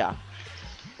Funk Ops, yeah.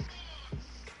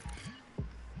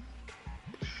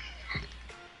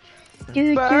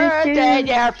 Birthday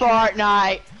there,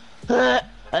 Fortnite.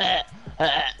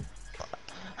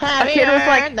 Happy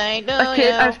birthday to you.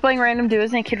 I was playing random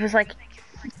duos and a kid was like,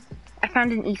 I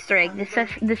found an Easter egg.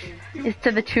 This is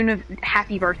to the tune of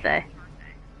Happy Birthday.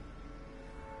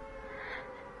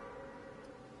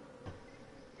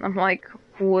 I'm like,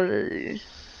 whoa.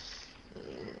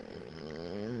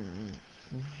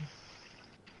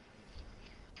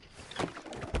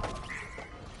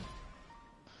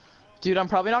 Dude, I'm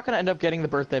probably not gonna end up getting the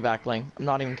birthday back bling. I'm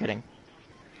not even kidding.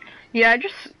 Yeah,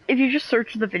 if you just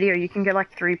search the video, you can get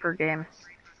like 3 per game.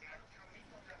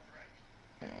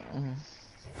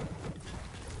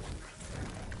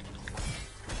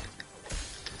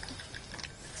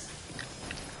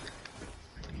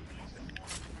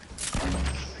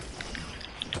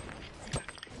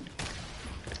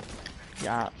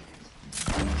 Yeah.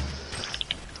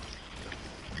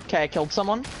 Okay, I killed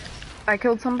someone. I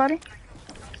killed somebody.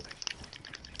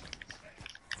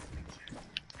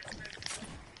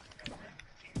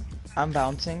 I'm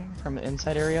bouncing from the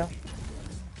inside area.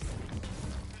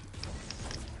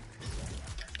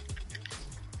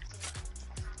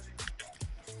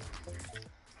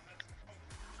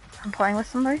 I'm playing with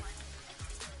somebody.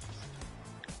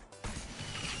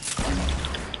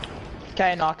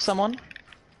 Okay, I knocked someone.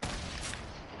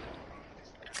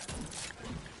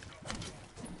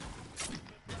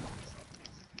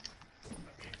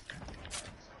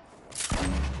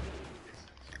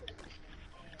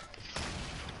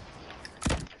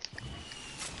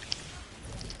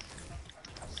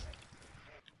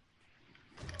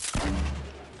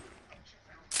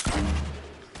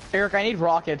 Eric, I need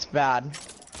rockets bad.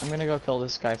 I'm gonna go kill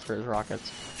this guy for his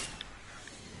rockets.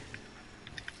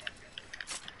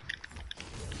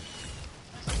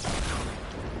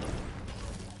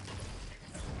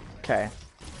 Okay.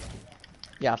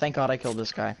 Yeah, thank God I killed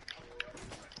this guy.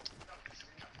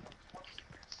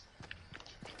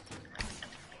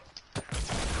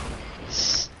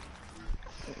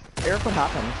 Eric, what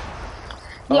happened?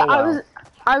 Yeah, Oh, wow.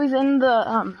 I was in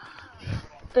the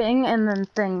thing and then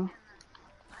thing.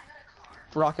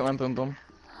 Rocket went boom boom.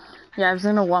 Yeah, I was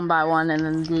in a 1x1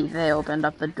 and then they opened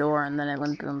up the door and then it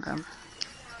went boom boom.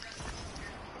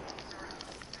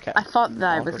 Okay. I thought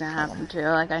that I'll was go gonna tell happen them. too.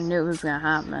 Like I knew it was gonna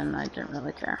happen and I didn't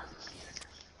really care.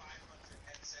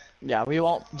 Yeah, we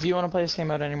won't. Do you want to play this game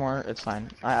mode anymore? It's fine.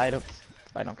 I don't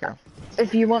care.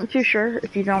 If you want to, sure.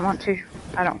 If you don't want to,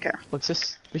 I don't care. Let's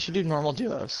just. We should do normal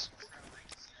duos.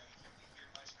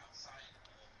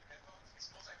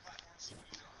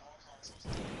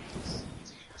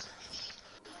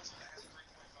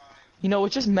 You know,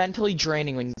 it's just mentally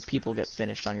draining when people get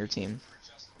finished on your team.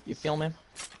 You feel me?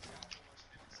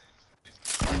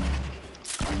 Okay,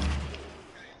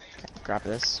 grab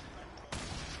this.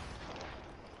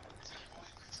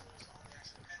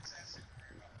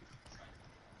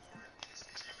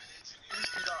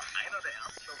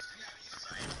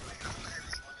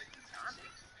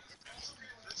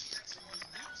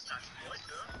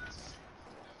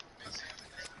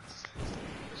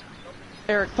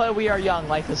 Eric, play We Are Young,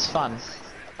 Life is Fun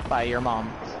by your mom.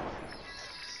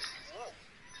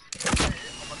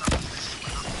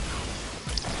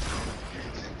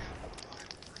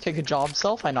 Okay, good job,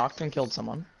 self. I knocked and killed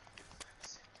someone.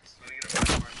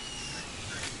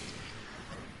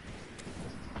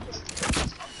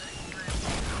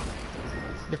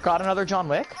 You've got another John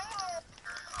Wick?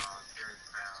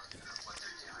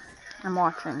 I'm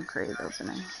watching Crate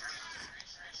opening.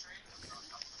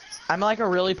 I'm like a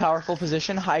really powerful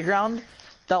position. High ground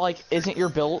that like isn't your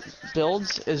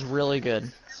builds is really good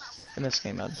in this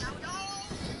game mode.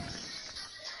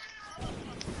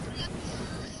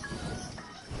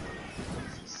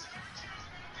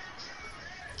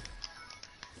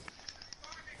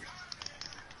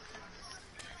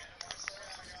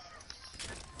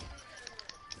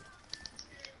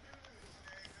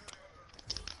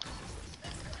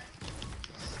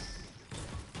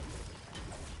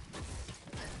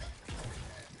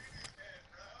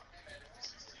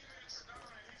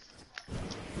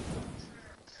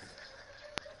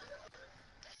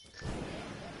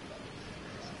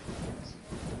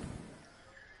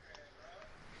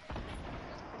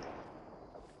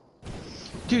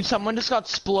 Dude, someone just got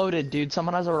exploded, dude.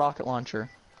 Someone has a rocket launcher.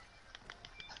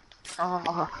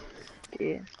 Oh,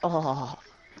 dude. Oh,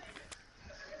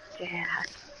 Yeah.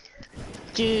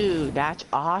 dude, that's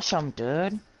awesome,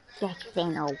 dude. That's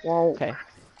been a woke. Okay.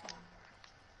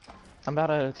 I'm about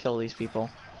to kill these people.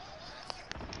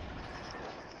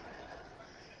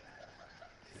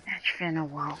 That's been a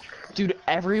woke. Dude,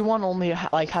 everyone only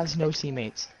like has no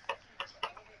teammates.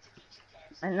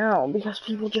 I know, because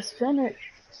people just finish.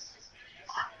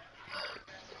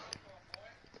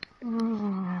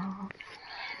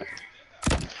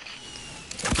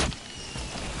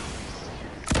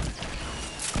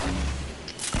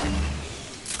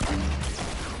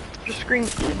 Just scream,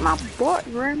 eat my butt,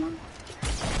 Grandma.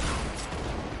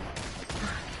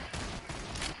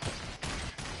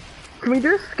 Can we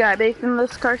do skybase in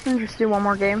this, Carson? Just do one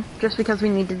more game? Just because we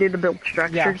need to do the build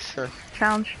structures Yeah, sure.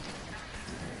 challenge.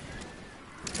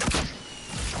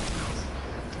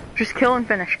 Just kill and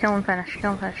finish, kill and finish,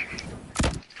 kill and finish.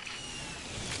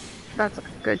 That's a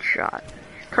good shot.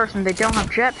 Carson, they don't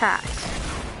have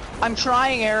jetpacks. I'm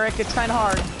trying, Eric. It's kind of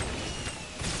hard.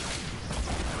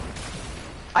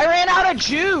 I ran out of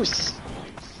juice!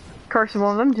 Carson,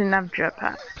 one of them didn't have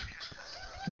jetpacks.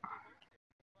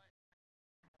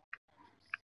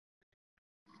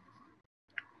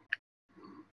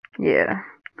 Yeah.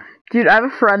 Dude, I have a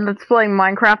friend that's playing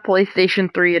Minecraft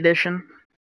PlayStation 3 edition.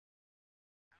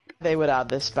 They would add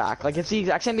this back. Like, it's the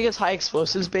exact same thing as high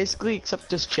explosives, basically,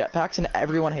 except just jetpacks, and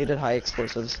everyone hated high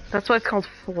explosives. That's why it's called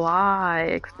Fly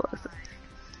Explosive.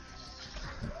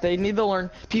 They need to learn.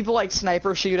 People like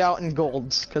sniper shootout and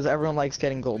golds, because everyone likes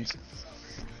getting golds.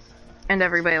 And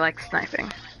everybody likes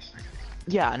sniping.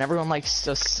 Yeah, and everyone likes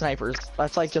just snipers.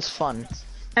 That's like just fun.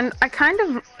 And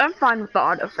I'm fine with the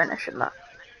auto finish in that.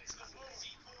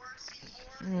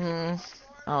 I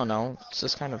don't know. It's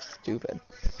just kind of stupid.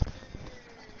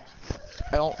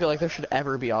 I don't feel like there should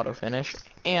ever be auto finish.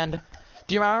 And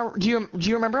do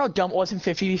you remember how dumb it was in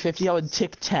 50v50? I would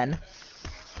tick 10.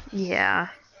 Yeah.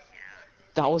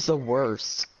 That was the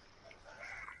worst.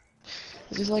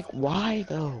 It's just like, why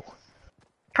though?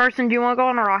 Carson, do you want to go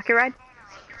on a rocket ride?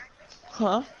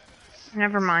 Huh?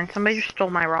 Never mind. Somebody just stole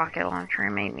my rocket launcher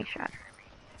and made me sad.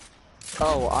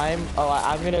 I'm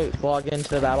gonna log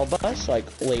into the battle bus like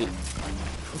late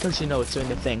because you know it's doing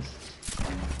the thing.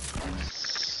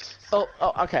 Oh,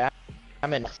 okay.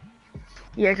 I'm in.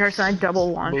 Yeah, Carson, I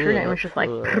double launched and it was just like.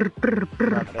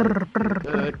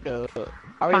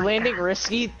 Are we landing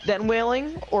risky then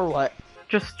whaling or what?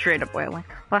 Just straight up whaling.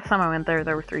 Last time I went there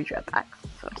were 3 jetpacks,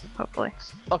 so hopefully.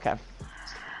 Okay.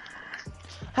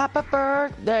 Happy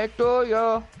birthday to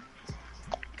you.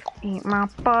 Eat my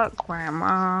butt,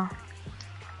 Grandma.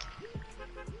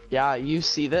 Yeah, you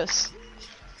see this?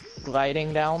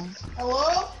 Gliding down.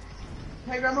 Hello?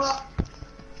 Hey, Grandma.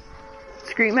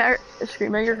 Scream at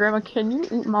your grandma. Can you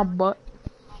eat my butt?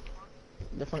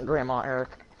 Different grandma, Eric.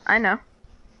 I know.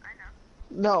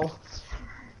 No.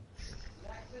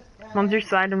 One's your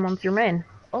side and one's your main.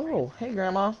 Oh, hey,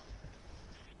 grandma.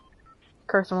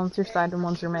 Carson, one's your side and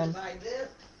one's your main.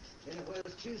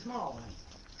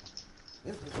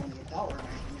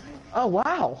 Oh,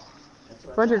 wow.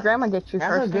 What'd your grandma get you,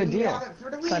 That's a Carson? good deal.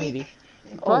 Sunny D.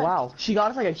 Oh, What? wow. She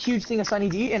got us like a huge thing of Sunny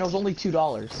D, and it was only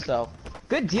 $2. So,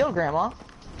 good deal, grandma.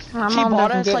 My She mom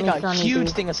bought doesn't us get like me a Sunny huge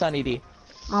D. thing of Sunny D.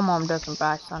 My mom doesn't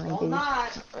buy Sunny Well, D.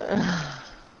 not.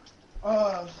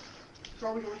 So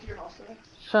are we going to your house today?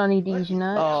 Sunny D's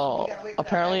nuts. Oh,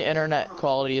 apparently internet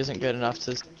quality isn't good enough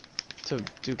to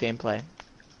do gameplay.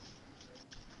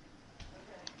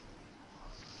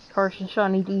 Carson,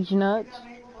 Sunny D's nuts.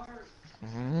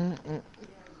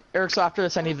 Eric, so after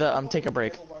this, I need to take a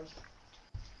break.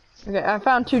 Okay, I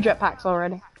found 2 jetpacks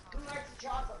already.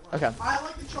 Okay. I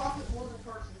like the chocolate more than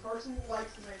Carson. Carson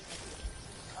likes the maple.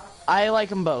 I like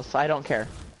them both. I don't care.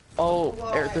 Oh,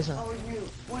 Eric, there's a...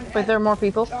 Wait, there are more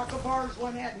people? Chocolate bars,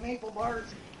 one had maple bars.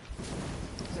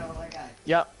 So I got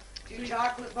Yep. 2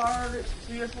 chocolate bars.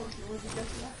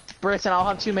 Bryson, I'll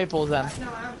have 2 maples then.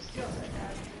 No, I'm still saying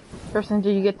that. Carson,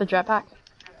 did you get the jetpack?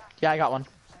 Yeah, I got one.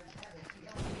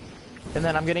 And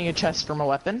then I'm getting a chest for my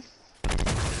weapon.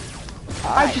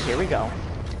 Alright, here we go.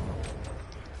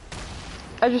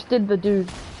 I just did the dude.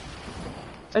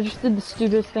 I just did the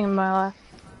stupidest thing in my life.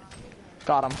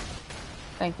 Got him.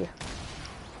 Thank you.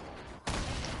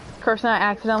 Carson, I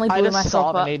accidentally I blew just saw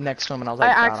myself the up. nade next to him and I was like,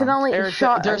 I got him. accidentally Eric,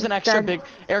 shot. there's an extra dead- big...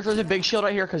 Eric, there's a big shield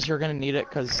right here because you're gonna need it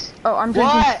because... Oh, I'm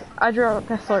drinking. What? I drew a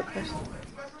slurp, Carson.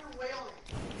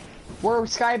 We're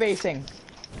skybasing.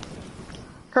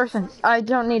 Carson, I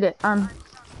don't need it.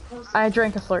 I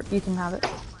drank a slurp. You can have it.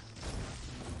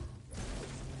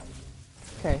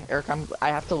 Okay, Eric, I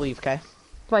have to leave, okay?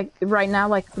 Like, right now,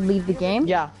 like, leave the game?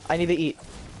 Yeah, I need to eat.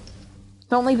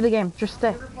 Don't leave the game. Just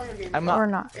stay. I'm not... Or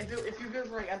not. If you guys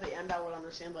were like at the end, I would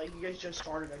understand. Like you guys just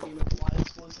started a game of live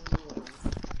exclusively. or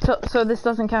whatever. So this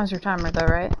doesn't count as your timer, though,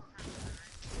 right?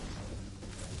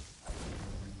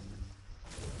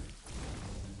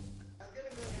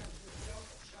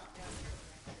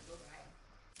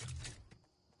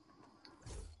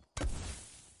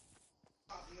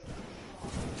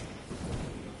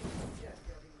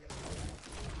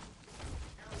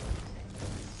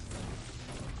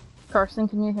 Carson,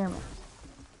 can you hear me?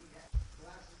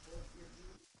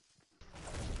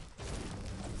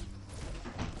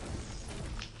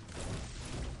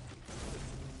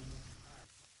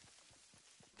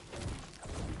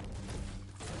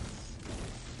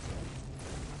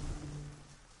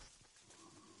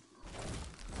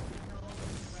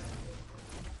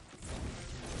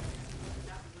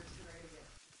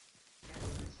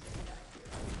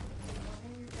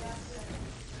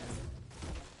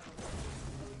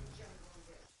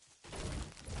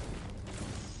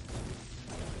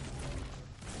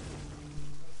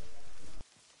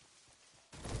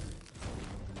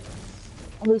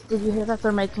 At least, did you hear that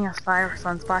they're making us buy our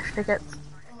Sunsplash tickets?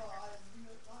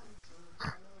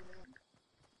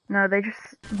 No, they just...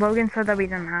 Logan said that we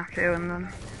didn't have to, and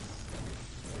then...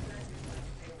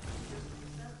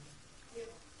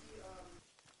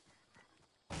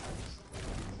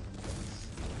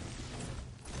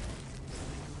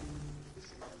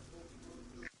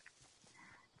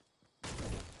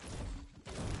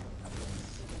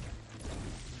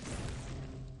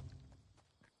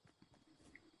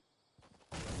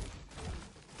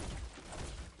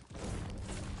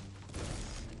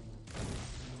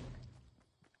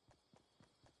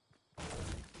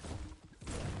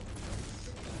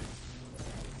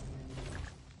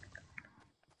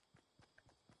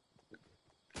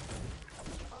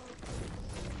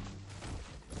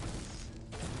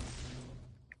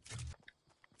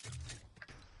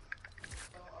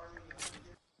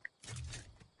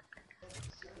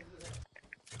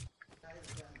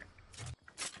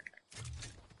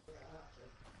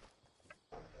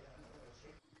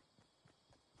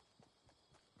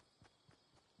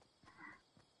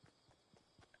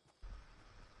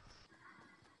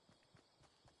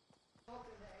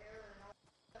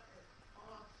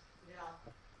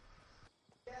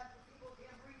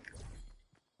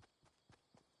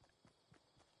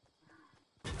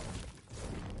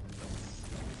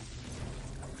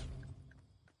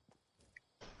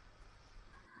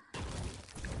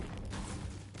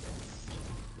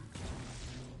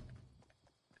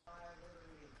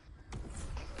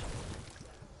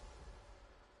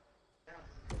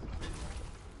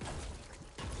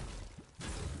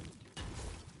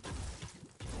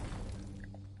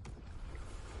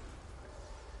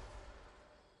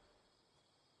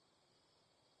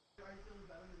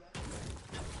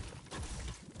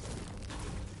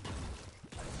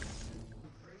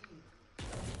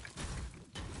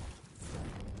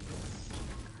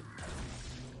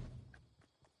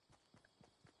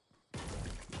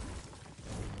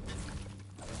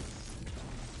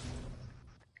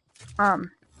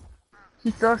 He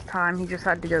still has time, he just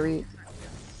had to go eat.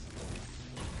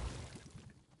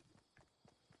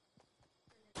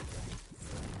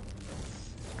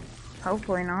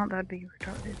 Hopefully not, that'd be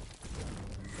retarded.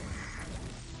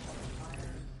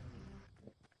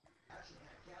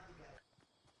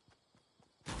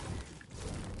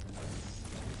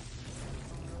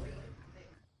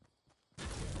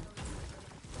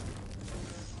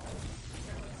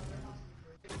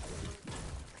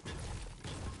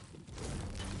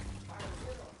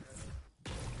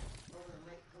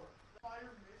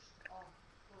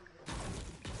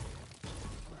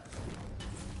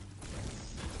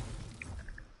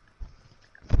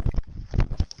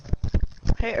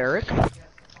 Hey, Eric.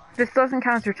 This doesn't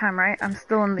count as your time, right? I'm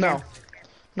still in the game.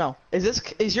 No.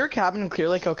 Is your cabin in Clear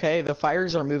Lake okay? The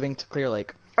fires are moving to Clear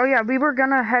Lake. Oh yeah, we were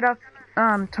gonna head up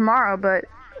tomorrow, but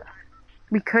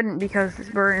we couldn't because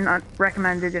we're in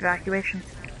recommended evacuation.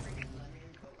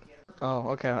 Oh,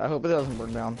 okay. I hope it doesn't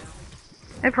burn down.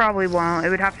 It probably won't. It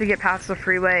would have to get past the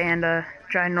freeway and a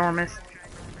ginormous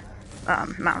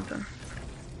mountain.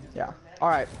 Yeah.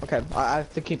 Alright, okay. I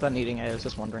have to keep on eating. I was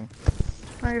just wondering.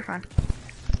 Oh, you're fine.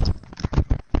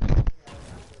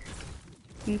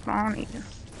 Keep on eating.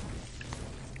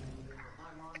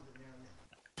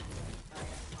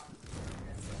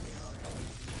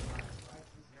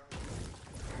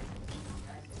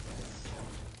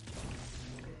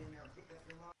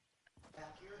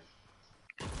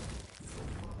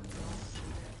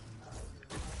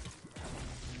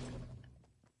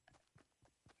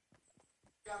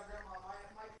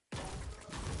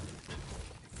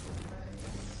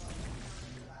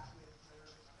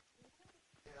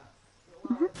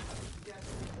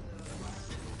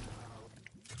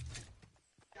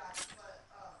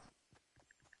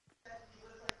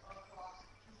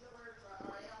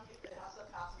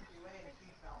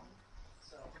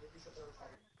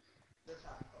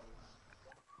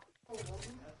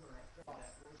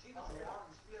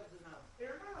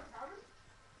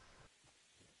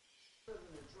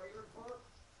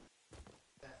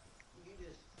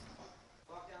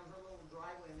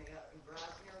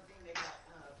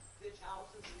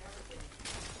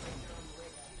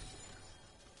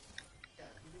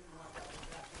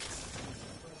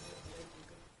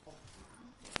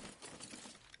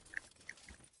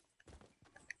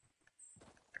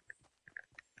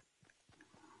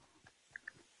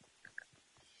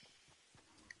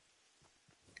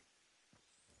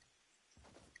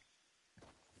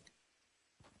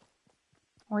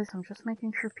 Wait, I'm just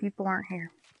making sure people aren't here.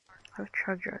 I have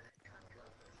charge it.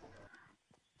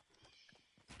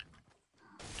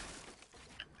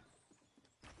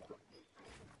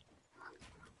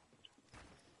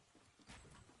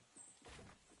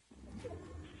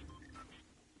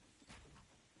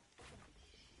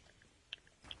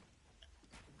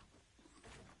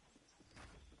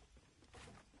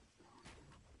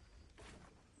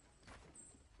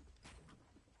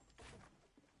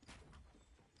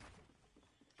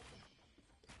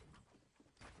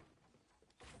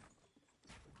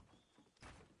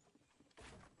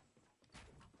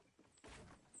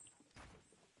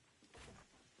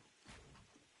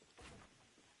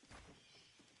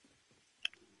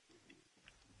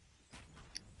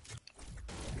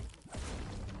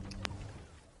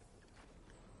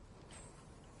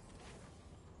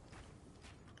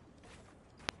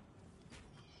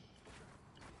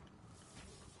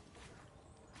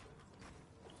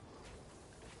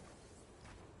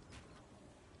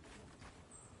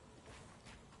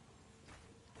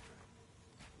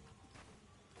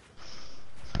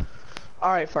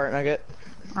 Alright, Fart Nugget.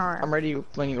 Alright. I'm ready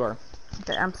when you are.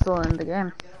 Okay, I'm still in the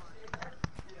game.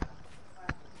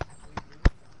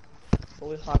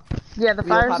 Fully hot. Yeah, the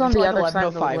fire's on the other side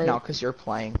of the 11:05 lake. now because you're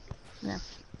playing. Yeah.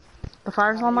 The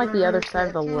fire's on like the other side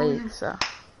of the lake, so.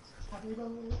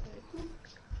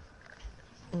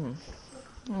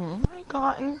 Hey,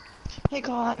 Cotton. Hey,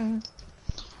 Cotton.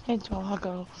 Hey,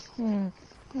 Doggo.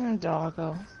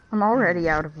 Doggo. I'm already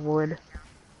out of wood.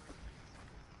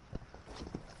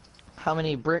 How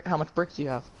much brick do you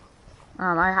have?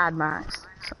 I had max.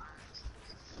 So.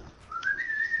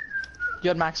 You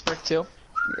had max brick too?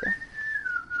 Yeah.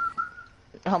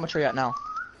 How much are you at now?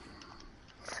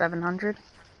 700.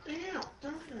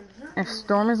 If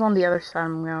Storm is on the other side,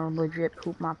 I'm gonna legit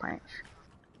poop my pants.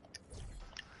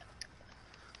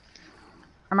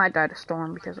 I might die to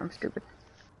Storm because I'm stupid.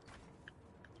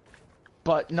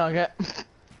 Butt Nugget.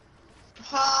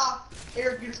 Ha!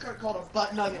 Eric, you just got called a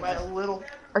butt nugget by a little.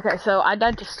 Okay, so I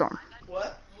died to Storm.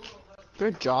 What?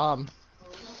 Good job.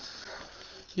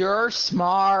 You're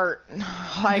smart.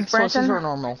 High explosives or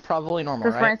normal? Probably normal,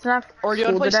 Does right? Branson have Or do you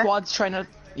want to school play today? squads trying to...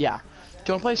 Yeah.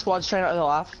 you wanna play squads trying not to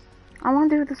laugh? I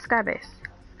want to do the sky base.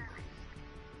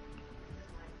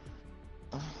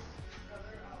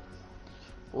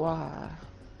 Why?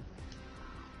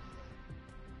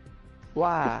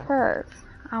 Why? Because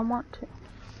I want to.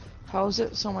 How is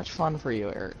it so much fun for you,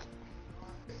 Eric?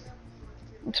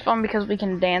 It's fun because we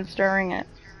can dance during it.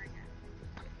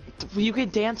 You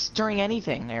could dance during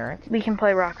anything, Eric. We can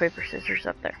play rock, paper, scissors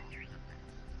up there.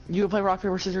 You could play rock,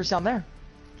 paper, scissors down there.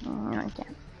 No, I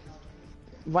can't.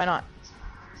 Why not?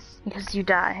 Because you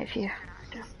die if you...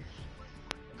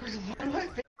 Download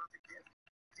the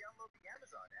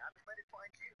Amazon app and let it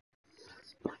find you.